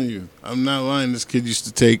telling you, I'm not lying. This kid used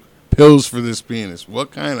to take pills for this penis.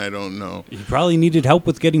 What kind, I don't know. He probably needed help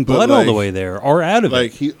with getting blood all the way there or out of it.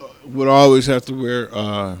 Like, he would always have to wear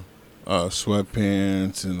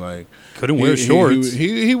sweatpants and, like... Couldn't wear shorts.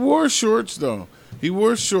 He wore shorts, though. He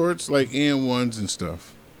wore shorts, like AN1s and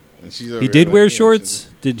stuff. And he did wear shorts?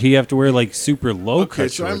 Did he have to wear, like, super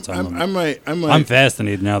low-cut shorts on them? I might... I'm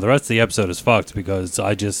fascinated now. The rest of the episode is fucked because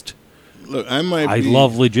I just... Look, I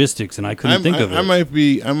love logistics, and I couldn't think of it. I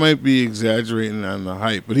might be exaggerating on the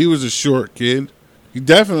height, but he was a short kid. He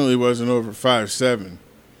definitely wasn't over 5'7".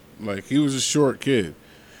 Like, he was a short kid.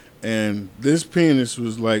 And this penis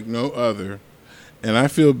was like no other. And I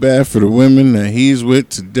feel bad for the women that he's with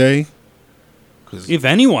today. If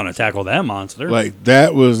anyone to tackle that monster. Like,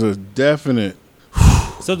 that was a definite...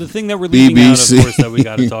 So the thing that we're leaving BBC. out, of course, that we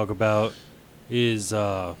got to talk about is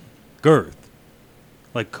girth.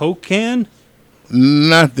 Like Coke can?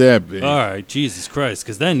 Not that big. All right, Jesus Christ.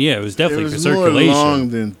 Because then, yeah, it was definitely for It was circulation. more long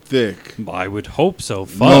than thick. I would hope so.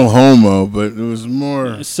 Fuck. No homo, but it was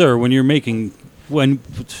more... Sir, when you're making...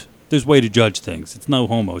 There's a way to judge things. It's no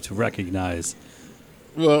homo to recognize...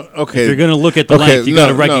 Well, okay. If you're going to look at the length, you got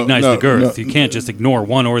to recognize the girth. You can't just ignore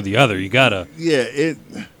one or the other. You got to... Yeah,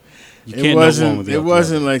 it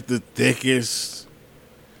wasn't like the thickest,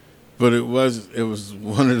 but it was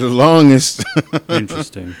one of the longest.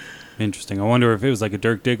 Interesting. I wonder if it was like a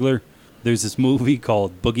Dirk Diggler. There's this movie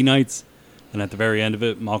called Boogie Nights, and at the very end of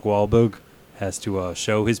it, Mark Wahlberg has to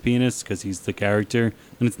show his penis because he's the character.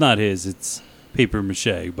 And it's not his, it's paper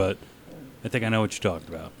mache, but I think I know what you're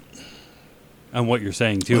talking about. And what you're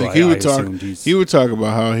saying, too, like he would talk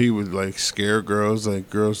about how he would, like, scare girls. Like,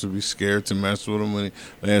 girls would be scared to mess with him when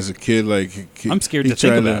as a kid. Like, I'm scared to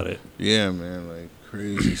think about it. Yeah, man, like,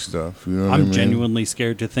 crazy stuff. You know what I I'm mean? genuinely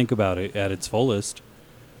scared to think about it at its fullest.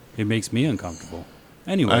 It makes me uncomfortable.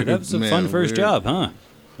 Anyway, that was a fun first job, huh?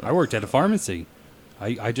 I worked at a pharmacy.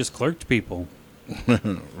 I just clerked people.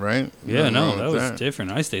 Right? Yeah, no, that was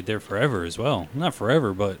different. I stayed there forever as well. Not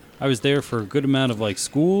forever, but I was there for a good amount of like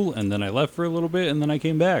school, and then I left for a little bit, and then I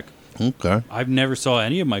came back. Okay. I've never saw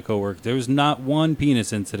any of my coworkers. There was not one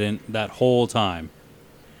penis incident that whole time.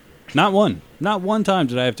 Not one. Not one time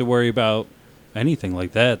did I have to worry about anything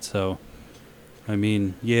like that. So, I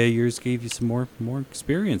mean, yeah, yours gave you some more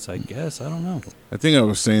experience, I guess. I don't know. I think I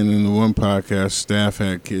was saying in the one podcast, staff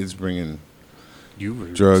had kids bringing you were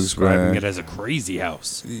drugs describing back. it as a crazy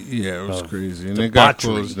house. Yeah, it was crazy. And debauchery. they got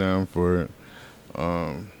closed down for it.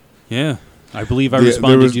 Yeah, I believe I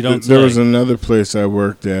responded, you don't say. There was another place I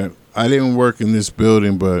worked at. I didn't work in this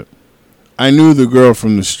building, but I knew the girl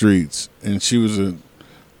from the streets, and she was a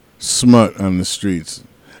smut on the streets,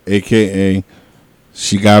 a.k.a.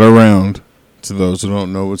 she got around. To those who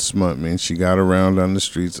don't know what smut means, she got around on the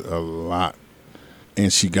streets a lot.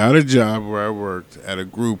 And she got a job where I worked at a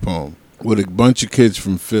group home with a bunch of kids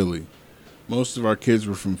from Philly. Most of our kids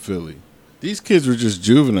were from Philly. These kids were just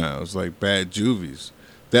juveniles, like bad juvies,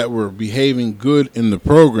 that were behaving good in the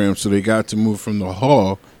program, so they got to move from the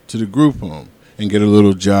hall to the group home and get a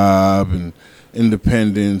little job and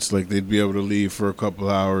independence. Like, they'd be able to leave for a couple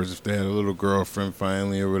hours if they had a little girlfriend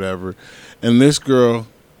finally or whatever. And this girl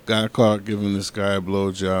got caught giving this guy a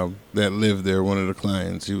blowjob that lived there, one of the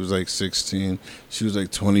clients. He was like 16. She was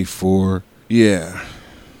like 24. Yeah.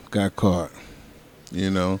 Got caught, you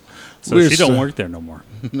know. So she don't work there no more.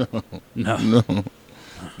 No.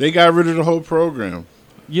 They got rid of the whole program.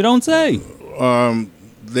 You don't say.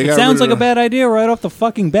 It sounds like a bad idea right off the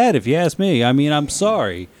fucking bat, if you ask me. I mean, I'm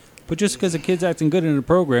sorry. But just because a kid's acting good in a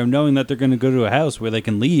program, knowing that they're going to go to a house where they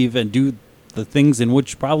can leave and do the things in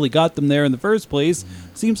which probably got them there in the first place,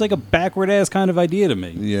 seems like a backward-ass kind of idea to me.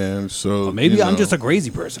 Yeah, so... But maybe I'm just a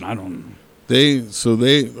crazy person. I don't know. They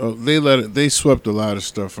swept a lot of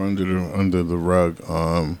stuff under the rug.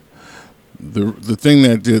 The thing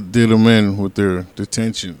that did them in with their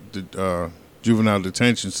detention, juvenile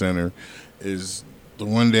detention center, is the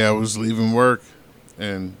one day I was leaving work,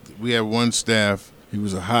 and we had one staff. He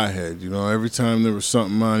was a hothead, you know. Every time there was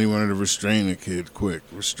something on, he wanted to restrain a kid quick,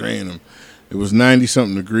 restrain him. It was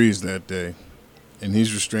 90-something degrees that day, and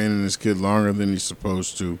he's restraining this kid longer than he's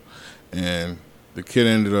supposed to, and the kid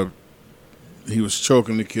ended up. He was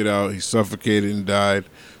choking the kid out. He suffocated and died.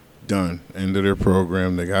 Done. End of their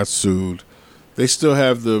program. They got sued. They still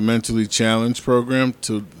have the mentally challenged program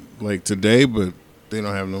to like today, but They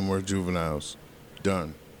don't have no more juveniles.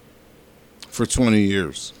 Done. For 20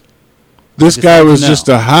 years. This just guy like was now. just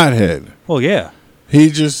a hothead. Well, yeah. He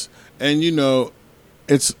just, and you know,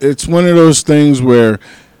 it's one of those things where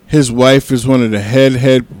his wife is one of the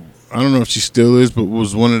head, I don't know if she still is, but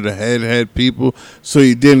was one of the head people. So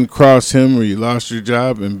you didn't cross him or you lost your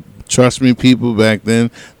job. And trust me, people, back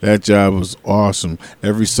then, that job was awesome.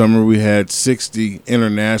 Every summer we had 60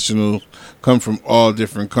 international come from all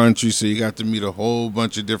different countries. So you got to meet a whole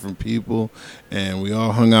bunch of different people. And we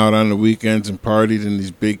all hung out on the weekends and partied in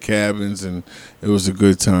these big cabins. And it was a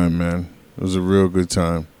good time, man. It was a real good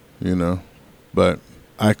time, you know. But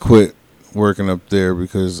I quit working up there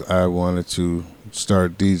because I wanted to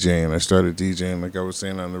start DJing. I started DJing, like I was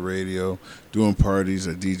saying, on the radio, doing parties.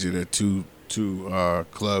 I DJed at two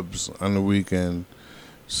clubs on the weekend,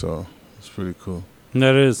 so it's pretty cool.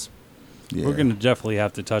 That is. Yeah. We're going to definitely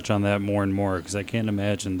have to touch on that more and more because I can't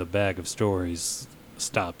imagine the bag of stories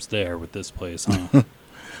stops there with this place, huh?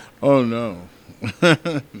 Oh, no.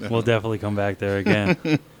 We'll definitely come back there again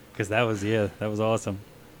because that was awesome.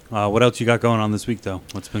 What else you got going on this week, though?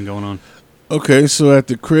 What's been going on? Okay, so at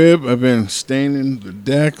the crib, I've been staining the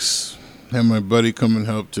decks. Had my buddy come and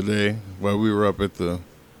help today while we were up at the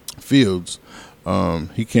fields.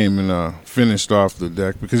 He came and finished off the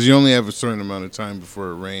deck because you only have a certain amount of time before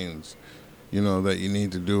it rains, you know, that you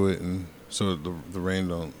need to do it, and so the rain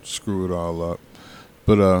don't screw it all up.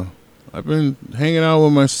 But I've been hanging out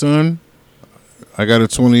with my son. I got a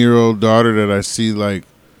 20-year-old daughter that I see like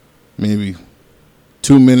maybe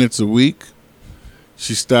 2 minutes a week.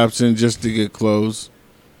 She stops in just to get clothes.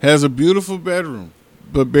 Has a beautiful bedroom,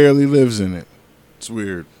 but barely lives in it. It's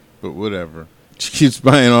weird, but whatever. She keeps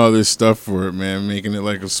buying all this stuff for it, man, making it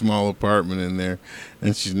like a small apartment in there,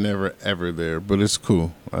 and she's never, ever there. But it's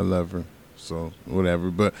cool. I love her, so whatever.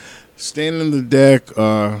 But staying in the deck,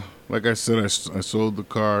 like I said, I sold the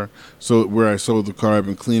car. So where I sold the car, I've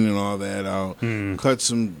been cleaning all that out, cut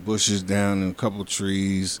some bushes down and a couple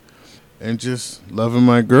trees, and just loving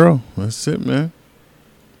my girl. That's it, man.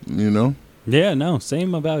 You know? Yeah, no,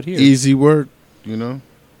 same about here. Easy work, you know?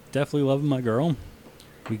 Definitely loving my girl.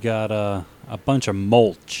 We got a bunch of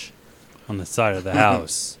mulch on the side of the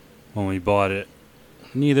house when we bought it.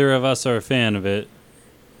 Neither of us are a fan of it,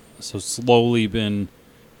 so slowly been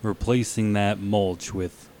replacing that mulch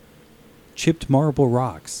with chipped marble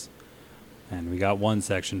rocks. And we got one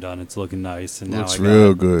section done. It's looking nice. And Looks now I got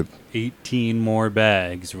real good. 18 more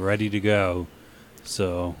bags ready to go.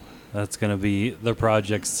 So that's going to be the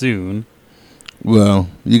project soon. Well,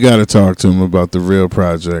 you got to talk to him about the real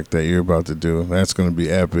project that you're about to do. That's going to be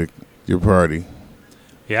epic. Your party.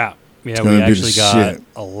 Yeah. Yeah, gonna we be the actually got shit.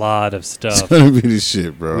 a lot of It's stuff. going to be the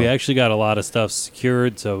shit, bro. We actually got a lot of stuff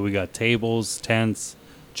secured. So we got tables, tents,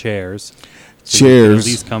 chairs. So you can at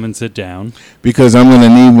least come and sit down. Because I'm going to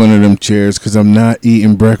need one of them chairs because I'm not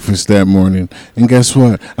eating breakfast that morning. And guess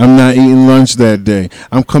what? I'm not eating lunch that day.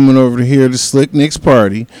 I'm coming over to here to Slick Nick's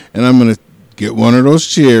party, and I'm going to get one of those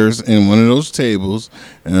chairs and one of those tables,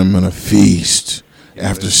 and I'm going to feast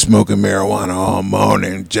after smoking marijuana all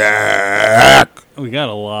morning, Jack. We got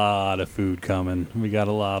a lot of food coming. We're going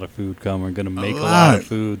to make a lot. lot of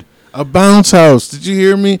food. A bounce house. Did you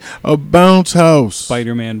hear me? A bounce house.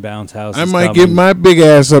 Spider-Man bounce house. I is might coming. get my big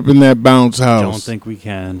ass up in that bounce house. Don't think we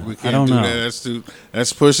can. We can't I don't do know. that.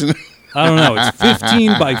 That's pushing. I don't know. It's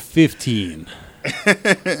 15 by 15.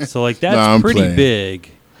 So like that's I'm pretty playing.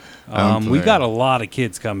 big. I'm We playing. got a lot of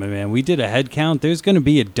kids coming, man. We did a head count. There's going to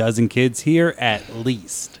be a dozen kids here at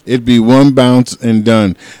least. It'd be one bounce and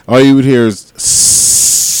done. All you would hear is.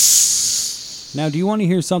 Now, do you want to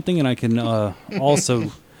hear something? And I can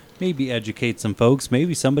also maybe educate some folks.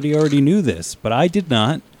 Maybe somebody already knew this, but I did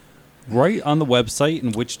not. Right on the website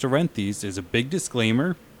in which to rent these is a big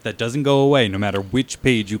disclaimer that doesn't go away no matter which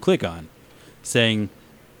page you click on, saying,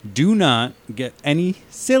 do not get any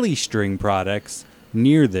silly string products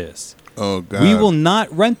near this. Oh, God. We will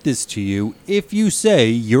not rent this to you if you say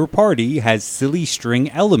your party has silly string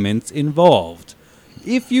elements involved.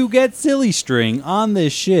 If you get silly string on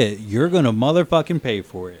this shit, you're going to motherfucking pay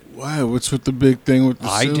for it. Why? What's with the big thing with the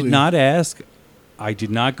I silly? did not ask. I did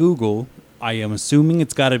not Google. I am assuming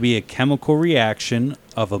it's got to be a chemical reaction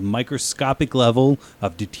of a microscopic level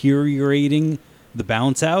of deteriorating the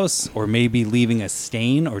bounce house or maybe leaving a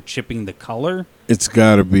stain or chipping the color. It's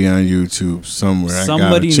got to be on YouTube somewhere.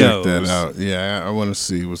 Somebody I got to check knows. that out. Yeah, I want to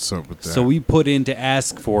see what's up with that. So we put in to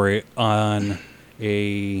ask for it on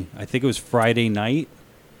I think it was Friday night.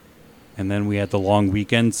 And then we had the long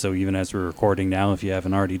weekend. So even as we're recording now, if you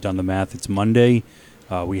haven't already done the math, it's Monday.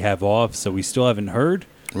 We have off. So we still haven't heard.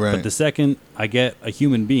 Right. But the second I get a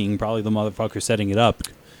human being, probably the motherfucker setting it up,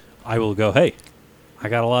 I will go, hey, I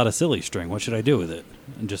got a lot of silly string. What should I do with it?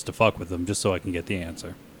 And just to fuck with them, just so I can get the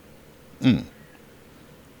answer.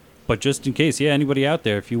 But just in case, yeah, anybody out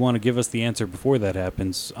there, if you want to give us the answer before that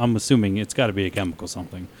happens, I'm assuming it's got to be a chemical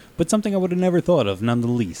something. But something I would have never thought of, none the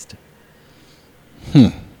least.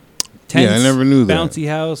 Tents, Yeah, I never knew that. Bouncy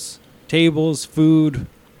house, tables, food.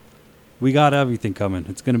 We got everything coming.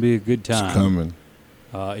 It's going to be a good time. It's coming.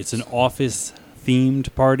 It's an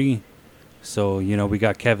office-themed party. So, we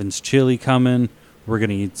got Kevin's chili coming. We're going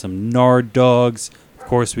to eat some Nard dogs. Of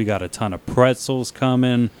course, we got a ton of pretzels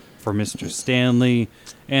coming for Mr. Stanley.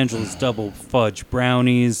 Angela's double fudge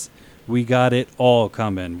brownies. We got it all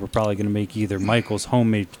coming. We're probably going to make either Michael's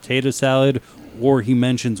homemade potato salad, or he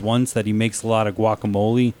mentions once that he makes a lot of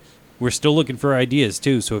guacamole. We're still looking for ideas,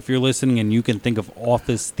 too. So if you're listening and you can think of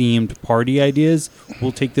office-themed party ideas,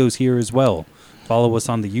 we'll take those here as well. Follow us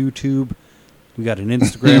on the YouTube. We got an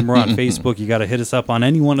Instagram. We're on Facebook. You got to hit us up on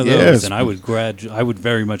any one of those, Yes. and I would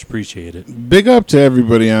very much appreciate it. Big up to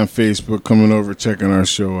everybody on Facebook coming over, checking our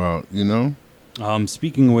show out,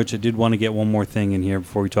 Speaking of which, I did want to get one more thing in here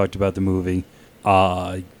before we talked about the movie.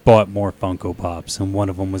 I bought more Funko Pops, and one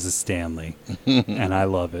of them was a Stanley, and I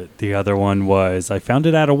love it. The other one was, I found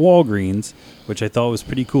it at a Walgreens, which I thought was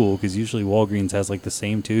pretty cool, because usually Walgreens has like the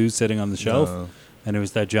same two sitting on the shelf, and it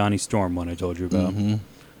was that Johnny Storm one I told you about.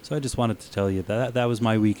 So I just wanted to tell you that was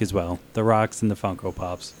my week as well. The Rocks and the Funko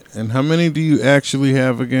Pops. And how many do you actually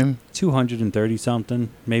have again? 230-something,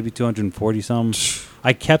 maybe 240-something.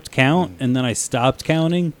 I kept count, and then I stopped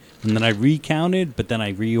counting, and then I recounted, but then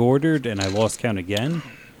I reordered, and I lost count again.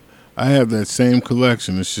 I have that same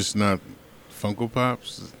collection. It's just not Funko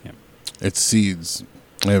Pops. Yeah. It's seeds.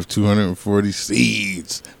 I have 240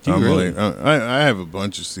 seeds. Do you really? I have a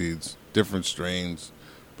bunch of seeds, different strains.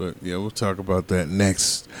 But, yeah, we'll talk about that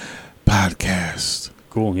next podcast.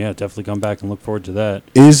 Cool, yeah, definitely come back and look forward to that.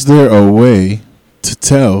 Is there a way to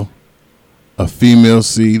tell a female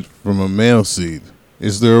seed from a male seed?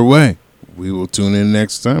 Is there a way? We will tune in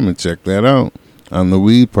next time and check that out on the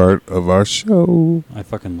weed part of our show. I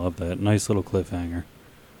fucking love that. Nice little cliffhanger.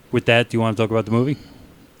 With that, do you want to talk about the movie?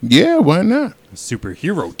 Yeah, why not?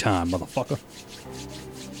 Superhero time, motherfucker.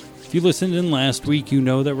 If you listened in last week, you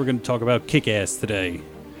know that we're going to talk about Kick-Ass today.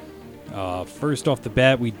 First off the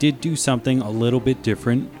bat, we did do something a little bit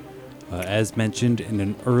different. As mentioned in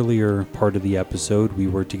an earlier part of the episode, we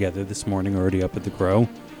were together this morning already up at the Grow.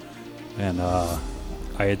 And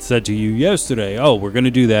I had said to you yesterday, oh, we're going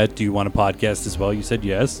to do that. Do you want a podcast as well? You said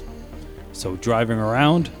yes. So driving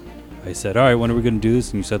around, I said, all right, when are we going to do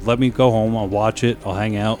this? And you said, let me go home. I'll watch it. I'll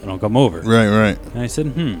hang out and I'll come over. Right. And I said,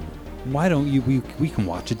 why don't we can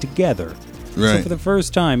watch it together. Right. So for the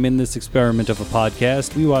first time in this experiment of a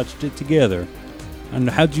podcast, we watched it together. And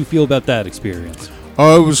how did you feel about that experience?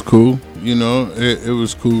 Oh, it was cool. It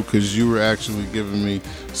was cool because you were actually giving me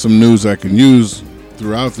some news I can use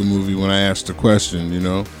throughout the movie when I asked a question,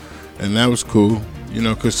 and that was cool,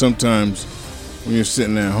 because sometimes when you're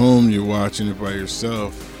sitting at home, you're watching it by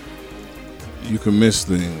yourself, you can miss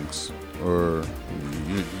things, or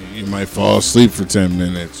you might fall asleep for 10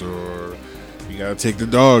 minutes, or you gotta take the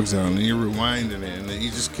dogs out and you're rewinding it, and you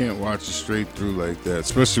just can't watch it straight through like that,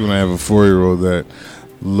 especially when I have a 4-year-old that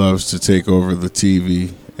loves to take over the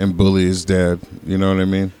TV and bully his dad, you know what I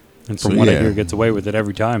mean? And from what I hear, gets away with it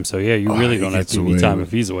every time. So, yeah, you really don't have TV time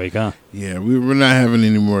if he's awake, huh? Yeah, we're not having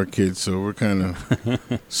any more kids, so we're kind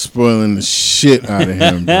of spoiling the shit out of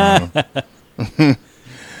him, bro.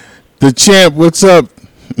 The Champ, what's up?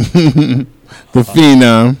 The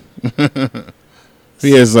Phenom.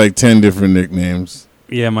 He has like 10 different nicknames.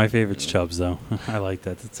 Yeah, my favorite's Chubbs, though. I like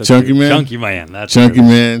that. That's Chunky Man? Chunky Man. That's Chunky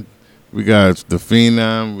Man. We got the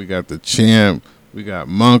Phenom. We got the Champ. We got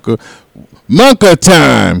Monka. Monka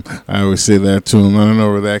time! I always say that to him. I don't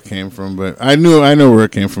know where that came from, but I know where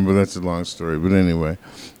it came from, but that's a long story. But anyway,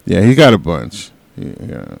 yeah, he got a bunch.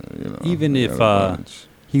 Even if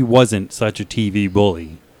he wasn't such a TV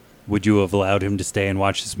bully, would you have allowed him to stay and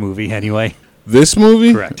watch this movie anyway? This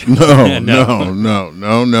movie? Correct. No.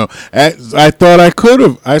 I thought I could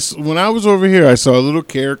have. When I was over here, I saw little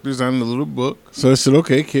characters on the little book. So I said,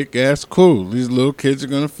 okay, Kick-Ass, cool. These little kids are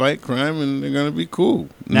going to fight crime, and they're going to be cool.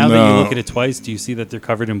 Now that you look at it twice, do you see that they're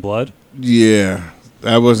covered in blood? Yeah.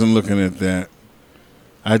 I wasn't looking at that.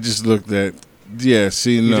 I just looked at, you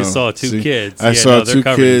just saw two kids. I saw they're two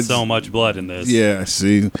covered kids. in so much blood in this. Yeah,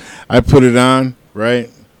 see. I put it on,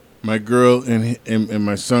 right? My girl and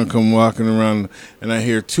my son come walking around, and I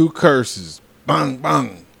hear two curses, bang,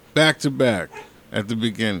 bang, back to back at the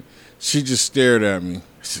beginning. She just stared at me.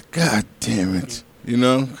 I said, God damn it.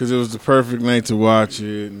 Because it was the perfect night to watch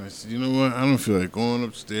it. And I said, you know what? I don't feel like going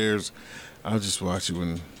upstairs. I'll just watch it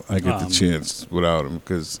when I get the chance without him,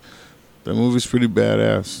 because that movie's pretty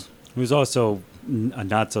badass. It was also a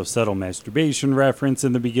not so subtle masturbation reference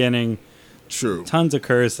in the beginning. True. Tons of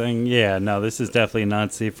cursing. Yeah, no, this is definitely a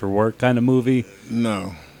not safe for work kind of movie.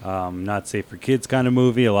 No. Not safe for kids kind of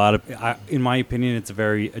movie. In my opinion, it's a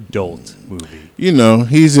very adult movie. You know,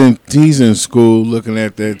 he's in school looking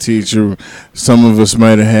at that teacher. Some of us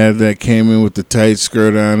might have had that came in with the tight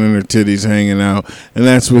skirt on and her titties hanging out, and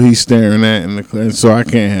that's what he's staring at in the class. So I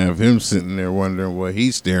can't have him sitting there wondering what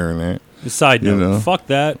he's staring at. Side note, fuck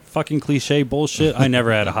that fucking cliche bullshit. I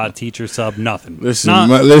never had a hot teacher sub, nothing.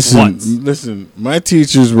 Listen. My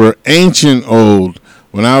teachers were ancient old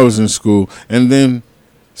when I was in school, and then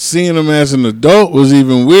seeing them as an adult was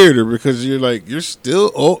even weirder, because you're like, you're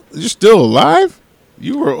still old, you're still alive.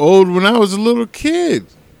 You were old when I was a little kid.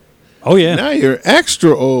 Oh yeah. Now you're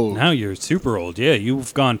extra old. Now you're super old. Yeah,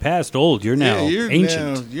 you've gone past old. You're now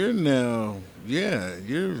ancient. You're now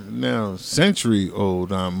century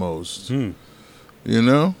old almost. You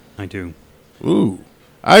know? I do. Ooh.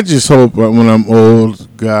 I just hope that when I'm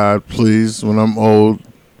old, God, please, when I'm old,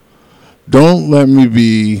 don't let me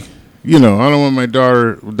be, I don't want my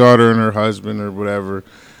daughter and her husband or whatever,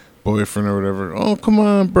 boyfriend or whatever. Oh, come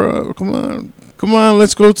on, bro. Come on,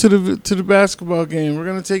 let's go to the basketball game. We're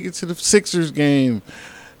going to take you to the Sixers game.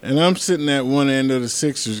 And I'm sitting at one end of the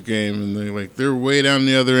Sixers game, and they're way down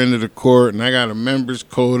the other end of the court, and I got a members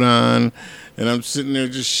coat on, and I'm sitting there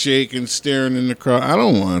just shaking, staring in the crowd. I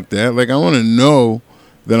don't want that. I want to know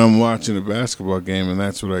that I'm watching a basketball game, and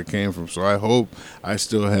that's what I came from. So I hope I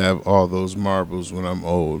still have all those marbles when I'm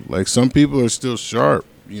old. Some people are still sharp,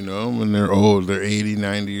 when they're old. They're 80,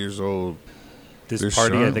 90 years old. This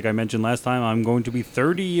party, sharp. I think I mentioned last time, I'm going to be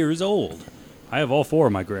 30 years old. I have all four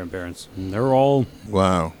of my grandparents, and they're all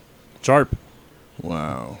sharp.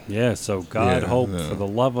 Wow. Yeah, so God hope for the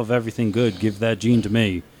love of everything good, give that gene to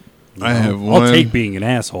me. Have one. I'll take being an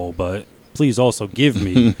asshole, but please also give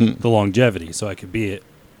me the longevity so I could be it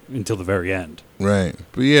until the very end. Right.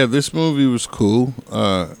 But yeah, this movie was cool.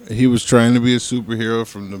 He was trying to be a superhero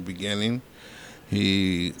from the beginning.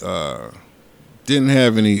 He didn't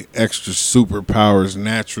have any extra superpowers,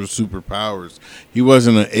 natural superpowers. He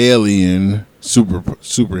wasn't an alien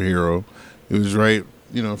superhero. It was right,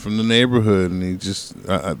 from the neighborhood, and he just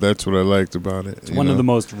that's what I liked about it. It's one of the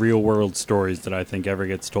most real world stories that I think ever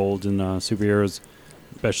gets told in superheroes,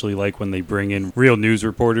 especially when they bring in real news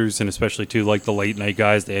reporters, and especially too the late night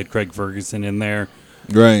guys. They had Craig Ferguson in there,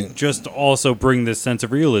 right? Just to also bring this sense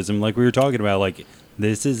of realism, like we were talking about.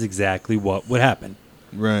 This is exactly what would happen,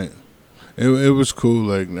 right? It was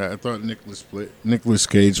cool. I thought Nicolas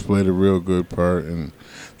Cage played a real good part, and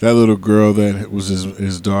that little girl that was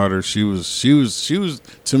his daughter, she was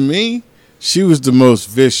to me, she was the most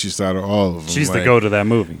vicious out of all of them. She's the go to that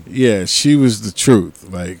movie. Yeah, she was the truth.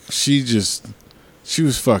 She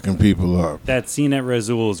was fucking people up. That scene at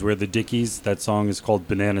Razoul's where the Dickies, that song is called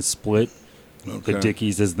Banana Split. Okay. The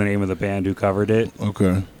Dickies is the name of the band who covered it.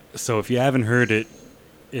 Okay. So if you haven't heard it,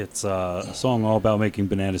 it's a song all about making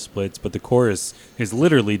banana splits, but the chorus is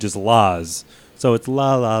literally just la's. So it's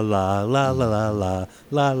la la la la la la la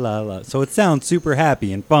la la la. So it sounds super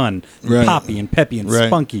happy and fun, and poppy and peppy and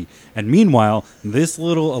spunky. And meanwhile, this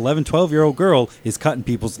little 11, 12-year-old girl is cutting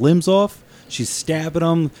people's limbs off. She's stabbing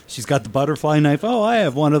them. She's got the butterfly knife. Oh, I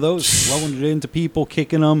have one of those. Throwing it into people,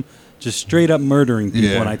 kicking them. Just straight up murdering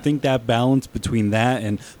people. And I think that balance between that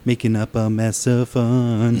and making up a mess of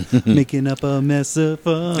fun, making up a mess of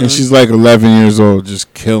fun. And she's 11 years old,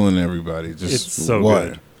 just killing everybody. It's so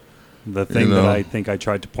good. The thing that I think I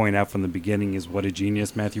tried to point out from the beginning is what a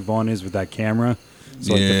genius Matthew Vaughn is with that camera.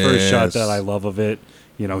 So the first shot that I love of it,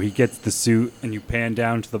 he gets the suit and you pan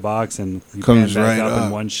down to the box and you comes pan back right up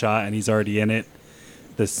in one shot and he's already in it.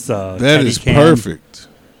 This that is perfect.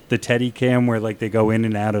 The Teddy cam where they go in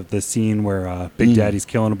and out of the scene where Big Daddy's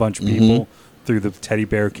killing a bunch of people through the teddy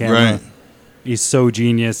bear camera. Right. He's so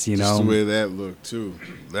genius, Just the way that looked too.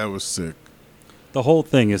 That was sick. The whole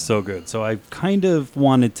thing is so good. So I kind of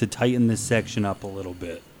wanted to tighten this section up a little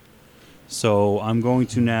bit. So I'm going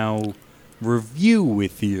to now review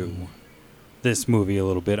with you this movie a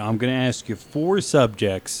little bit. I'm going to ask you 4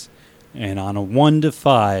 subjects, and on a 1 to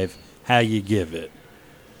 5, how you give it.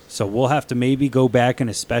 So we'll have to maybe go back in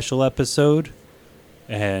a special episode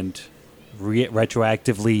and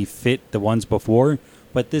retroactively fit the ones before.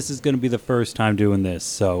 But this is going to be the first time doing this,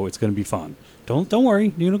 so it's going to be fun. Don't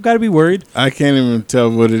worry. You don't got to be worried. I can't even tell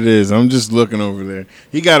what it is. I'm just looking over there.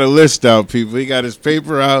 He got a list out, people. He got his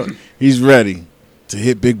paper out. He's ready to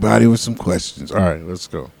hit Big Body with some questions. All right, let's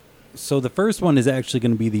go. So the first one is actually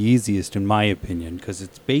going to be the easiest, in my opinion, because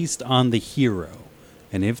it's based on the hero.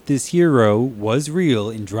 And if this hero was real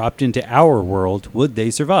and dropped into our world, would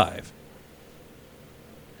they survive?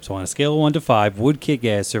 So on a scale of 1 to 5, would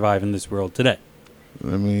Kick-Ass survive in this world today?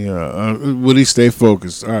 Let me. Would he stay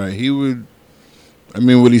focused? All right, he would. I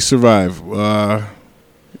mean, would he survive?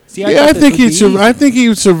 See, I think he'd. I think he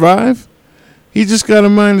would survive. He just got to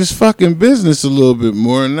mind his fucking business a little bit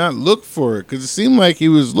more and not look for it, because it seemed like he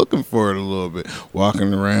was looking for it a little bit,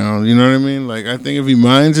 walking around. You know what I mean? Like, I think if he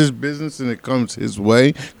minds his business and it comes his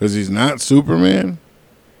way, because he's not Superman,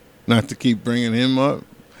 not to keep bringing him up,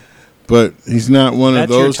 but he's not one That's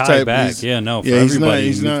of those your tie type. back. Yeah, no, for everybody,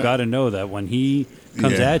 you've got to know that when he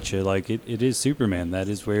comes at you, like it is Superman. That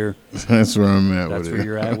is where. That's where I'm at. That's with where it.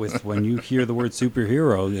 you're at with when you hear the word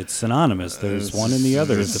superhero. It's synonymous. There's one and the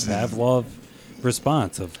other. It's a Pavlov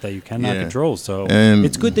response of that you cannot control. So and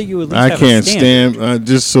it's good that you at least I have can't a standard.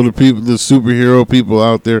 just so the superhero people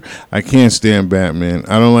out there, I can't stand Batman.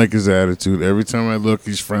 I don't like his attitude. Every time I look,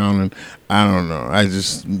 he's frowning. I don't know.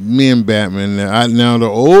 Me and Batman. Now the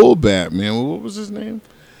old Batman. What was his name?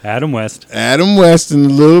 Adam West. Adam West and the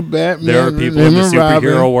little Batman. There are people in the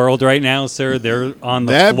superhero world right now, sir. They're on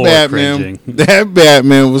the floor cringing. That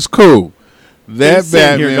Batman was cool. That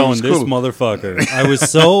Batman here going, was this cool. motherfucker. I was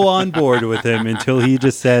so on board with him until he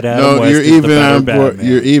just said Adam No, West you're is even the better on board. Batman.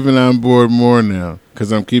 You're even on board more now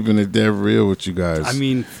because I'm keeping it dead real with you guys. I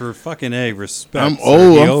mean, for fucking A, respect. I'm sir.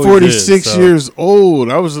 old. He I'm always 46 is, so years old.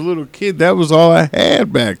 I was a little kid. That was all I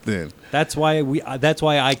had back then. That's why That's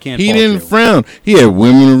why I can't. He fault didn't you. frown. He had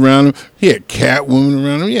women around him. He had cat women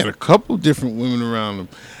around him. He had a couple different women around him,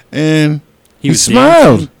 and he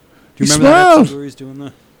smiled. dancing. Do you He remember that smiled. episode where he's doing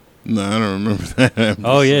that? No, I don't remember that.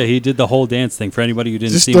 Oh yeah, he did the whole dance thing. For anybody who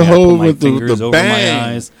didn't Just see the me, I whole put my with the fingers over bang, my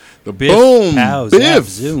eyes. the Biff, boom, pow, biff. zap,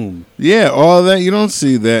 zoom. Yeah, all that. You don't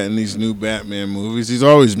see that in these new Batman movies. He's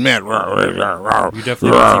always mad. You definitely don't see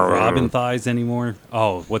Robin thighs anymore.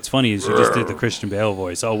 Oh, what's funny is you just did the Christian Bale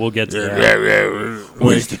voice. Oh, we'll get to that.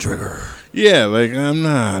 Where's the trigger? Yeah, like I'm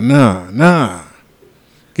nah.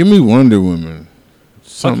 Give me Wonder Woman,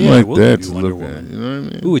 something yeah, like we'll that give to you Wonder look at. Woman. You know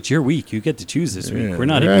what I mean? Ooh, it's your week. You get to choose this week. Yeah. We're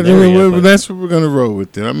not Yeah, even there yet. But that's what we're gonna roll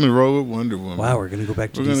with. Then I'm gonna roll with Wonder Woman. wow, we're gonna go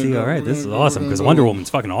back to We're gonna DC. go- All right, we're this is gonna go- awesome we're because gonna Wonder go. Woman's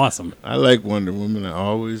fucking awesome. I like Wonder Woman. I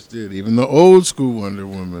always did, even the old school Wonder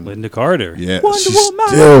Woman. Linda Carter. Yeah, Wonder she's Woman.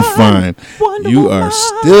 still fine. Wonder You Woman. are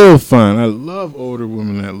still fine. I love older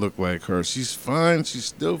women that look like her. She's fine. She's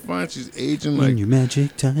still fine. She's aging In like. your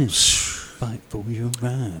magic time, fight for your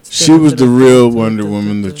rights. She was the real Wonder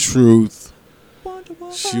Woman, the truth.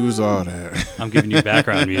 She was all that. I'm giving you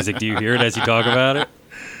background music. Do you hear it as you talk about it?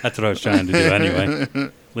 That's what I was trying to do anyway.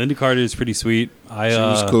 Linda Carter is pretty sweet. She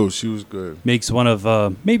was cool. She was good. Makes one of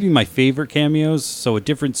maybe my favorite cameos. So a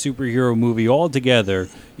different superhero movie altogether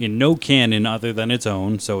in no canon other than its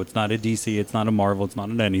own. So it's not a DC, it's not a Marvel, it's not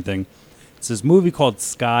an anything. It's this movie called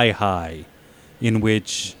Sky High, in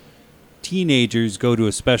which teenagers go to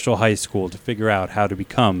a special high school to figure out how to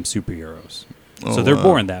become superheroes. So they're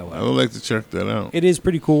born that way. I would like to check that out. It is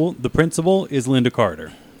pretty cool. The principal is Linda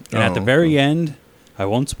Carter. And at the very end, I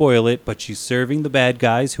won't spoil it, but she's serving the bad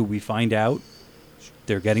guys who we find out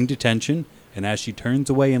they're getting detention. And as she turns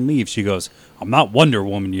away and leaves, she goes, I'm not Wonder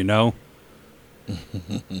Woman, you know.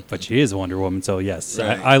 But she is Wonder Woman, so yes.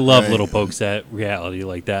 Right, I love right. little pokes at reality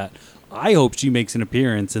like that. I hope she makes an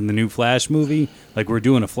appearance in the new Flash movie. Like we're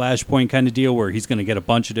doing a Flashpoint kind of deal where he's going to get a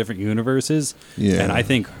bunch of different universes. Yeah. And I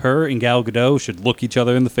think her and Gal Gadot should look each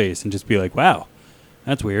other in the face and just be like, wow,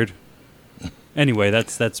 that's weird. Anyway,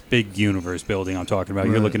 that's big universe building I'm talking about.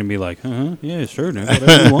 You're Right. looking at me like, yeah, sure, dude,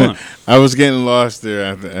 whatever you want. I was getting lost there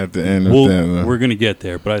at the end of that. though. We're going to get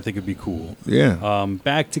there, but I think it'd be cool. Yeah.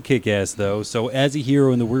 Back to Kick-Ass, though. So as a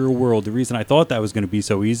hero in the real world, the reason I thought that was going to be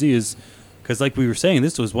so easy is because, like we were saying,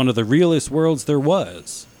 this was one of the realest worlds there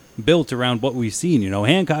was, built around what we've seen. You know,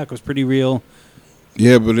 Hancock was pretty real.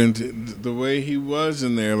 Yeah, but the way he was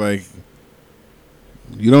in there, like,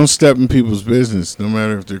 you don't step in people's business, no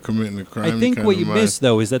matter if they're committing a crime. I think what you missed,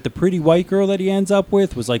 though, is that the pretty white girl that he ends up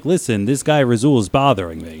with was like, listen, this guy Razul is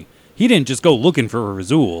bothering me. He didn't just go looking for a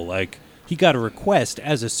Razul. Like, he got a request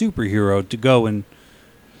as a superhero to go and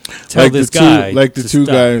tell like this the guy two, like the to two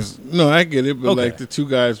stop. guys. No, I get it, but Okay. like the two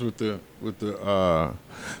guys with the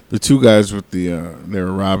two guys with the they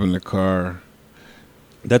were robbing the car.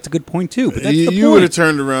 That's a good point, too. But that's the You would have point.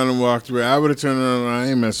 turned around and walked away. I would have turned around and I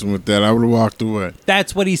ain't messing with that. I would have walked away.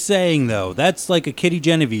 That's what he's saying, though. That's like a Kitty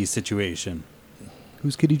Genovese situation.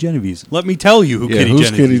 Who's Kitty Genovese? Let me tell you who Yeah, Kitty who's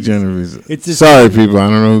Genovese Kitty is. Genovese? It's this- Sorry, people.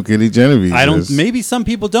 I don't know who Kitty Genovese I don't. is. Maybe some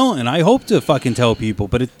people don't, and I hope to fucking tell people.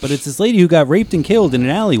 But it's this lady who got raped and killed in an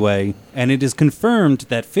alleyway, and it is confirmed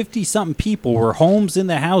that 50-something people were homes in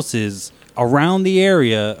the houses around the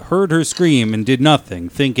area heard her scream and did nothing,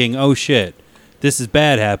 thinking, oh shit, this is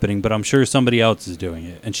bad happening, but I'm sure somebody else is doing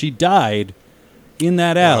it. And she died in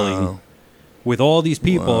that alley Wow. with all these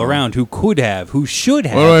people Wow. around who should have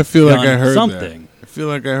Why do I feel like done I heard something. that? I feel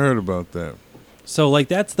like I heard about that. So, like,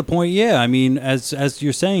 that's the point. Yeah, I mean, as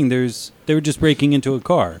you're saying, they were just breaking into a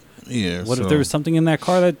car. Yeah. What if there was something in that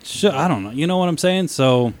car that I don't know. You know what I'm saying?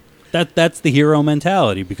 So that's the hero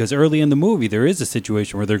mentality, because early in the movie there is a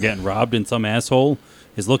situation where they're getting robbed and some asshole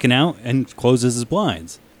is looking out and closes his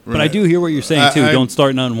blinds. But I Right. do hear what you're saying too. Don't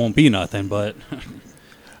start nothing, won't be nothing. But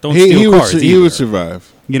don't he steal would cars he either. would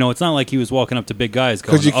survive You know, it's not like he was walking up to big guys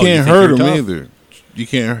going, because you "Oh, can't think hurt you're him tough?" either. You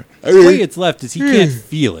can't. The way it's left is he can't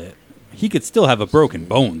feel it. He could still have a broken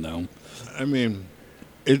bone though. I mean,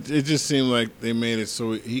 it just seemed like they made it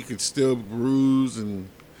so he could still bruise and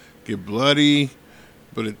get bloody,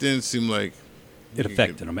 but it didn't seem like It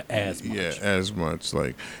affected him as much. Yeah, as much.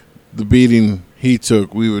 Like the beating he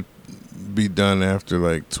took, we would be done after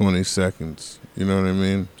like 20 seconds. You know what I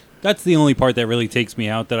mean? That's the only part that really takes me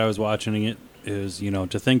out that I was watching it is, you know,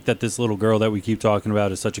 to think that this little girl that we keep talking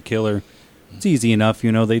about is such a killer. It's easy enough.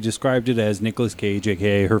 You know, they described it as Nicolas Cage,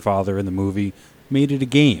 a.k.a. her father in the movie, made it a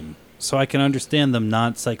game. So I can understand them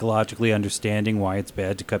not psychologically understanding why it's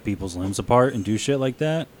bad to cut people's limbs apart and do shit like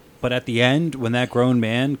that. But at the end, when that grown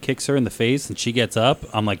man kicks her in the face and she gets up,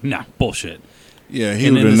 I'm like, nah, bullshit. Yeah, he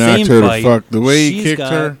And would in have the knocked same her fight, the fuck. The way he she's kicked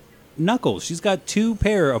got her, knuckles. She's got two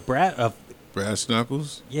pair of brass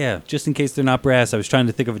knuckles. yeah, just in case they're not brass. I was trying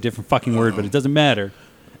to think of a different fucking word, but it doesn't matter.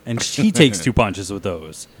 And he takes 2 punches with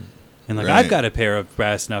those. And like, Right. I've got a pair of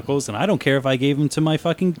brass knuckles, and I don't care if I gave them to my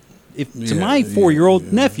fucking to Yeah, my 4-year-old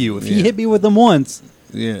yeah, nephew. If he yeah. hit me with them once,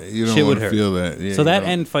 Yeah, you don't shit would want to hurt. feel that. Yeah, so you that don't.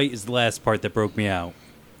 end fight is the last part that broke me out.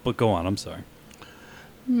 But go on, I'm sorry.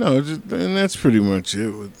 No, and that's pretty much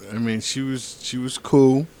it. I mean, she was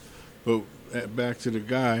cool, but back to the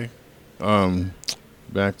guy,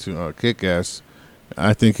 back to Kick-Ass.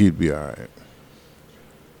 I think he'd be all right.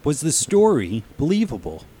 Was the story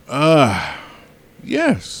believable?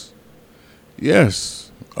 Yes.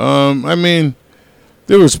 I mean,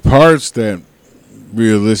 there was parts that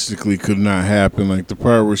realistically could not happen, like the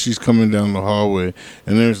part where she's coming down the hallway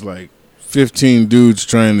and there's like 15 dudes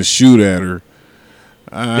trying to shoot at her.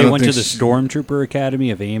 They went to the Stormtrooper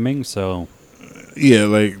Academy of Aiming, so Yeah,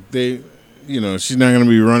 like she's not gonna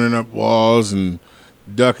be running up walls and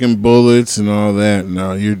ducking bullets and all that.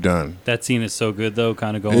 No, you're done. that scene is so good, though,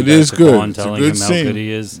 kind of going It back is to good. Vaughn It's a telling good him how scene. good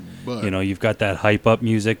he is. But You know, you've got that hype up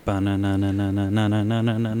music, and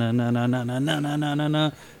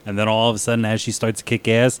then all of a sudden, as she starts to kick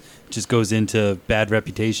ass, it just goes into Bad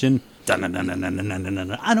Reputation. I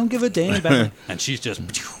don't give a damn about it. And she's just.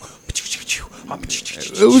 it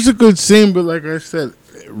was a good scene, but like I said,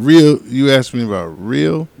 real. You asked me about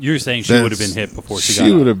real. You're saying she would have been hit before she got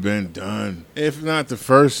She would up. have been done. If not the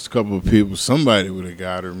first couple of people, somebody would have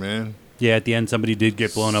got her, man. Yeah, at the end, somebody did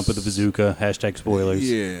get blown up with a bazooka. Hashtag spoilers.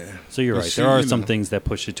 Yeah. So you're But right. she, There are you some know, things that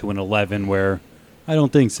push it to an 11 where I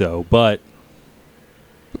don't think so, but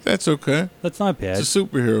But that's okay. that's not bad. It's a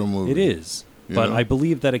superhero movie. It is. You But know? I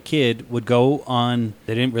believe that a kid would go on,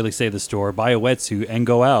 they didn't really say the store, buy a wetsuit and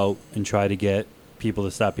go out and try to get people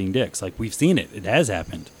to stop being dicks. Like, we've seen it. It has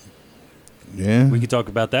happened. Yeah. We could talk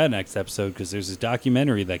about that next episode because there's this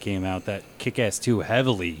documentary that came out that Kick-Ass 2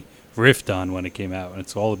 heavily riffed on when it came out, and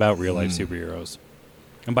it's all about real-life superheroes.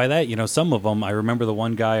 And by that, you know, some of them, I remember the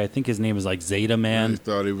one guy, I think his name is like Zeta I Man.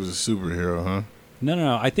 thought he was a superhero, huh?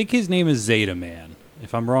 No. I think his name is Zeta Man.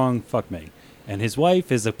 If I'm wrong, fuck me. And his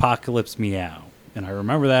wife is Apocalypse Meow. And I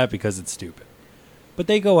remember that because it's stupid. But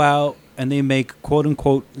they go out and they make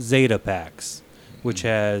quote-unquote Zeta packs, which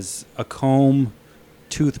has a comb,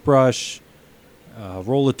 toothbrush,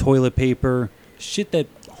 roll of toilet paper, shit that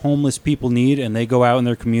homeless people need, and they go out in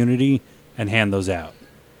their community and hand those out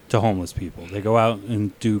to homeless people. They go out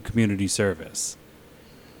and do community service.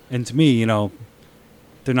 And to me, you know,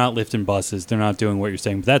 they're not lifting buses. They're not doing what you're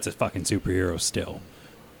saying, but that's a fucking superhero still.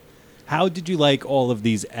 How did you like all of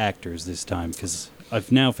these actors this time? Because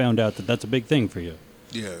I've now found out that that's a big thing for you.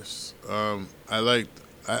 Yes. I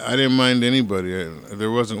didn't mind anybody.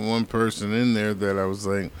 There wasn't one person in there that I was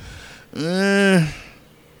like,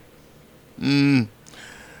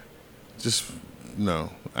 just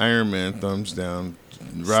no. Iron Man, thumbs down.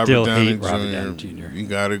 Robert Still Downey hate Jr. Robert Downey Jr. You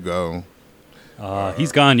gotta go.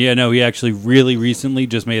 He's gone. Yeah, no, he actually really recently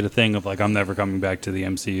just made a thing of like, I'm never coming back to the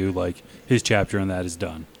MCU. Like, his chapter in that is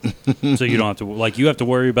done. So you don't have to, like, you have to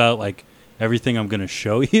worry about like everything I'm going to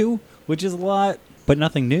show you, which is a lot, but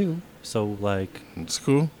nothing new. So, like, It's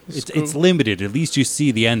cool. it's limited. At least you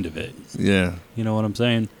see the end of it. Yeah. You know what I'm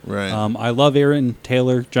saying? Right. I love Aaron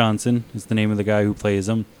Taylor Johnson is the name of the guy who plays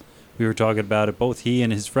him. We were talking about it. Both he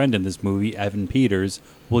and his friend in this movie, Evan Peters,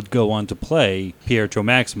 would go on to play Pietro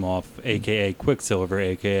Maximoff, a.k.a. Quicksilver,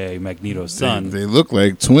 a.k.a. Magneto's son. They look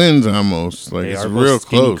like twins almost. Like, They it's are real both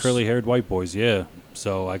skinny, close. curly-haired white boys, yeah.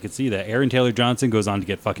 So I could see that. Aaron Taylor Johnson goes on to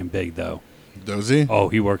get fucking big, though. Does he? Oh,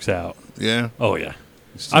 he works out. Yeah. Oh, yeah.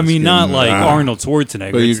 It's I just mean, not getting- like Arnold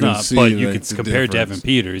Schwarzenegger. But you it's can not. see, But you like, could the compare to difference. Evan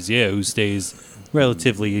Peters, yeah, who stays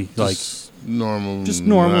relatively, like, Just normal. just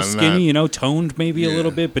normal, not- skinny, you know, toned maybe a Yeah.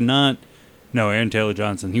 little bit, but not. No, Aaron Taylor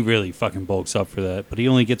Johnson, he really fucking bulks up for that. But he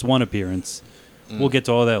only gets one appearance. We'll get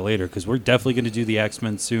to all that later because we're definitely going to do the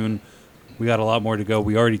X-Men soon. We got a lot more to go.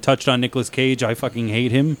 We already touched on Nicolas Cage. I fucking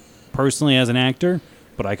hate him personally as an actor,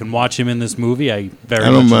 but I can watch him in this movie. I very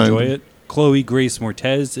don't much mind. enjoy it. Chloe Grace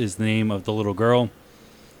Moretz is the name of the little girl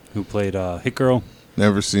who played Hit Girl.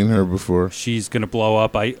 Never seen her before. She's going to blow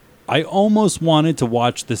up. I almost wanted to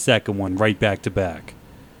watch the second one right back to back.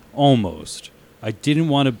 Almost. I didn't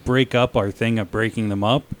want to break up our thing of breaking them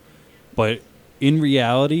up, but in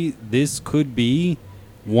reality, this could be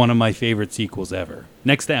one of my favorite sequels ever.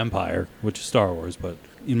 Next to Empire, which is Star Wars, but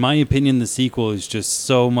in my opinion, the sequel is just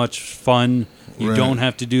so much fun. You Right. don't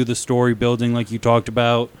have to do the story building like you talked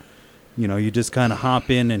about. You know, you just kind of hop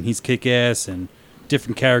in and he's kick-ass and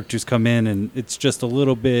different characters come in and it's just a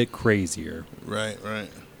little bit crazier. Right.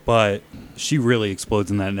 But she really explodes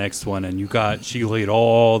in that next one, and she laid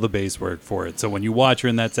all the base work for it. So when you watch her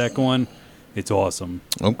in that second one, it's awesome.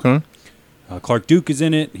 Okay. Clark Duke is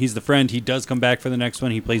in it. He's the friend. He does come back for the next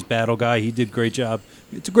one. He plays Battle Guy. He did a great job.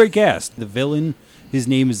 It's a great cast. The villain, his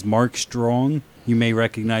name is Mark Strong. You may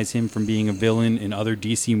recognize him from being a villain in other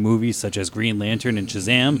DC movies such as Green Lantern and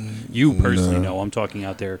Shazam. You personally know. I'm talking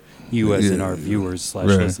out there, you as in our viewers / Right.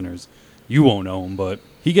 listeners. You won't know him, but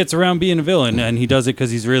he gets around being a villain, and he does it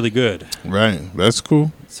because he's really good. Right. That's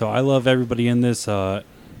cool. So I love everybody in this.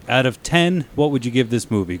 Out of 10, what would you give this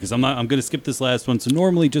movie? Because I'm going to skip this last one. So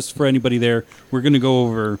normally, just for anybody there, we're going to go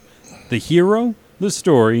over the hero, the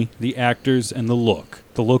story, the actors, and the look.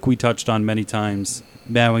 The look we touched on many times.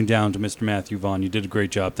 Bowing down to Mr. Matthew Vaughn. You did a great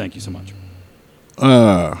job. Thank you so much.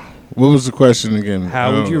 What was the question again?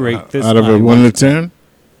 How would you rate this out of a line? 1 to 10?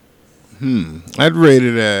 I'd rate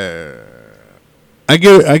it at. I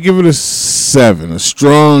give it a 7, a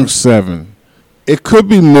strong 7. It could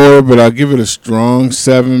be more, but I'll give it a strong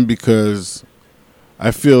 7 because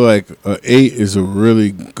I feel like a 8 is a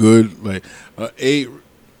really good, like a 8.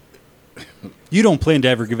 You don't plan to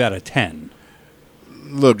ever give out a 10.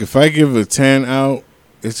 Look, if I give a 10 out,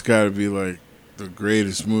 it's got to be like the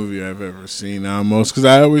greatest movie I've ever seen almost, because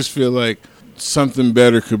I always feel like something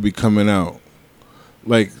better could be coming out.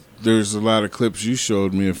 Like, there's a lot of clips you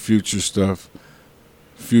showed me of future stuff,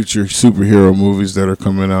 future superhero movies that are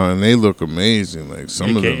coming out, and they look amazing. Like,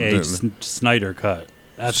 some AKA of them, Snyder Cut.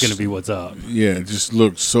 That's going to be what's up. yeah, it just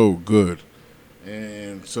look so good.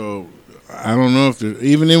 And so, I don't know if there,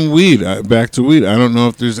 even in Weed, back to Weed, I don't know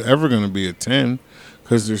if there's ever going to be a 10,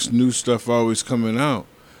 because there's new stuff always coming out.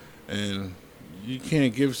 And you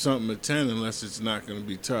can't give something a 10 unless it's not going to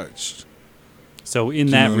be touched. So in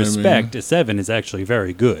Do you that know what I respect, mean? a 7 is actually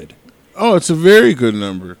very good. Oh, it's a very good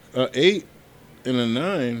number. A 8 and a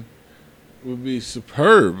 9 would be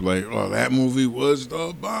superb. Like, oh, that movie was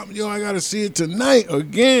the bomb. Yo, I got to see it tonight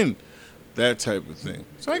again. That type of thing.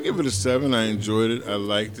 So I give it a 7. I enjoyed it. I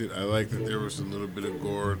liked it. I liked that there was a little bit of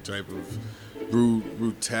gore, type of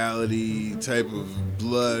brutality, type of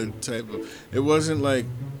blood, type of... It wasn't like...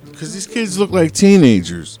 Because these kids look like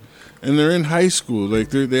teenagers. And they're in high school. Like,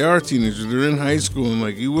 they are teenagers. They're in high school. And,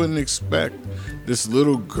 like, you wouldn't expect this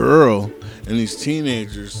little girl and these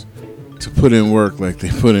teenagers to put in work like they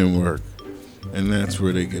put in work. And that's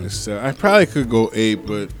where they get a 7. I probably could go 8,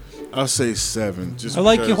 but I'll say 7. Just I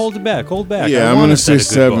like you. because- Hold it back. Hold back. Yeah, I I'm wanna going to say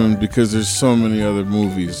set a good 7 bar. because there's so many other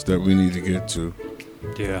movies that we need to get to.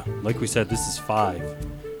 Yeah, like we said, this is 5.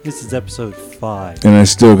 This is episode 5. And I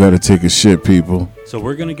still got to take a shit, people. So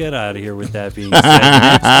we're going to get out of here with that being said.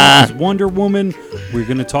 Next is Wonder Woman. We're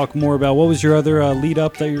going to talk more about, what was your other lead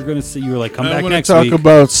up that you're going to see? You were like, come back I'm going to next talk week.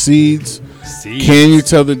 about seeds. Seeds. Can you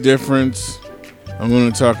tell the difference? I'm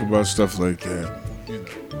going to talk about stuff like that.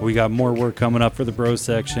 We got more work coming up for the bro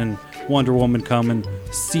section. Wonder Woman coming,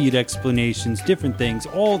 seed explanations, different things,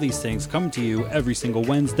 all these things come to you every single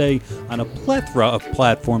Wednesday on a plethora of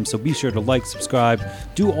platforms. So be sure to like, subscribe,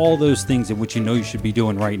 do all those things in which you know you should be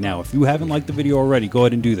doing right now. If you haven't liked the video already, go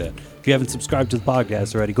ahead and do that. If you haven't subscribed to the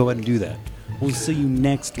podcast already, go ahead and do that. We'll see you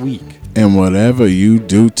next week. And whatever you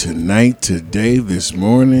do tonight, today, this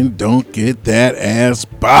morning, don't get that ass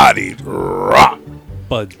bodied. Rock.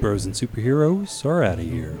 Buds, Bros, and Superheroes are out of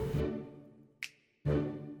here.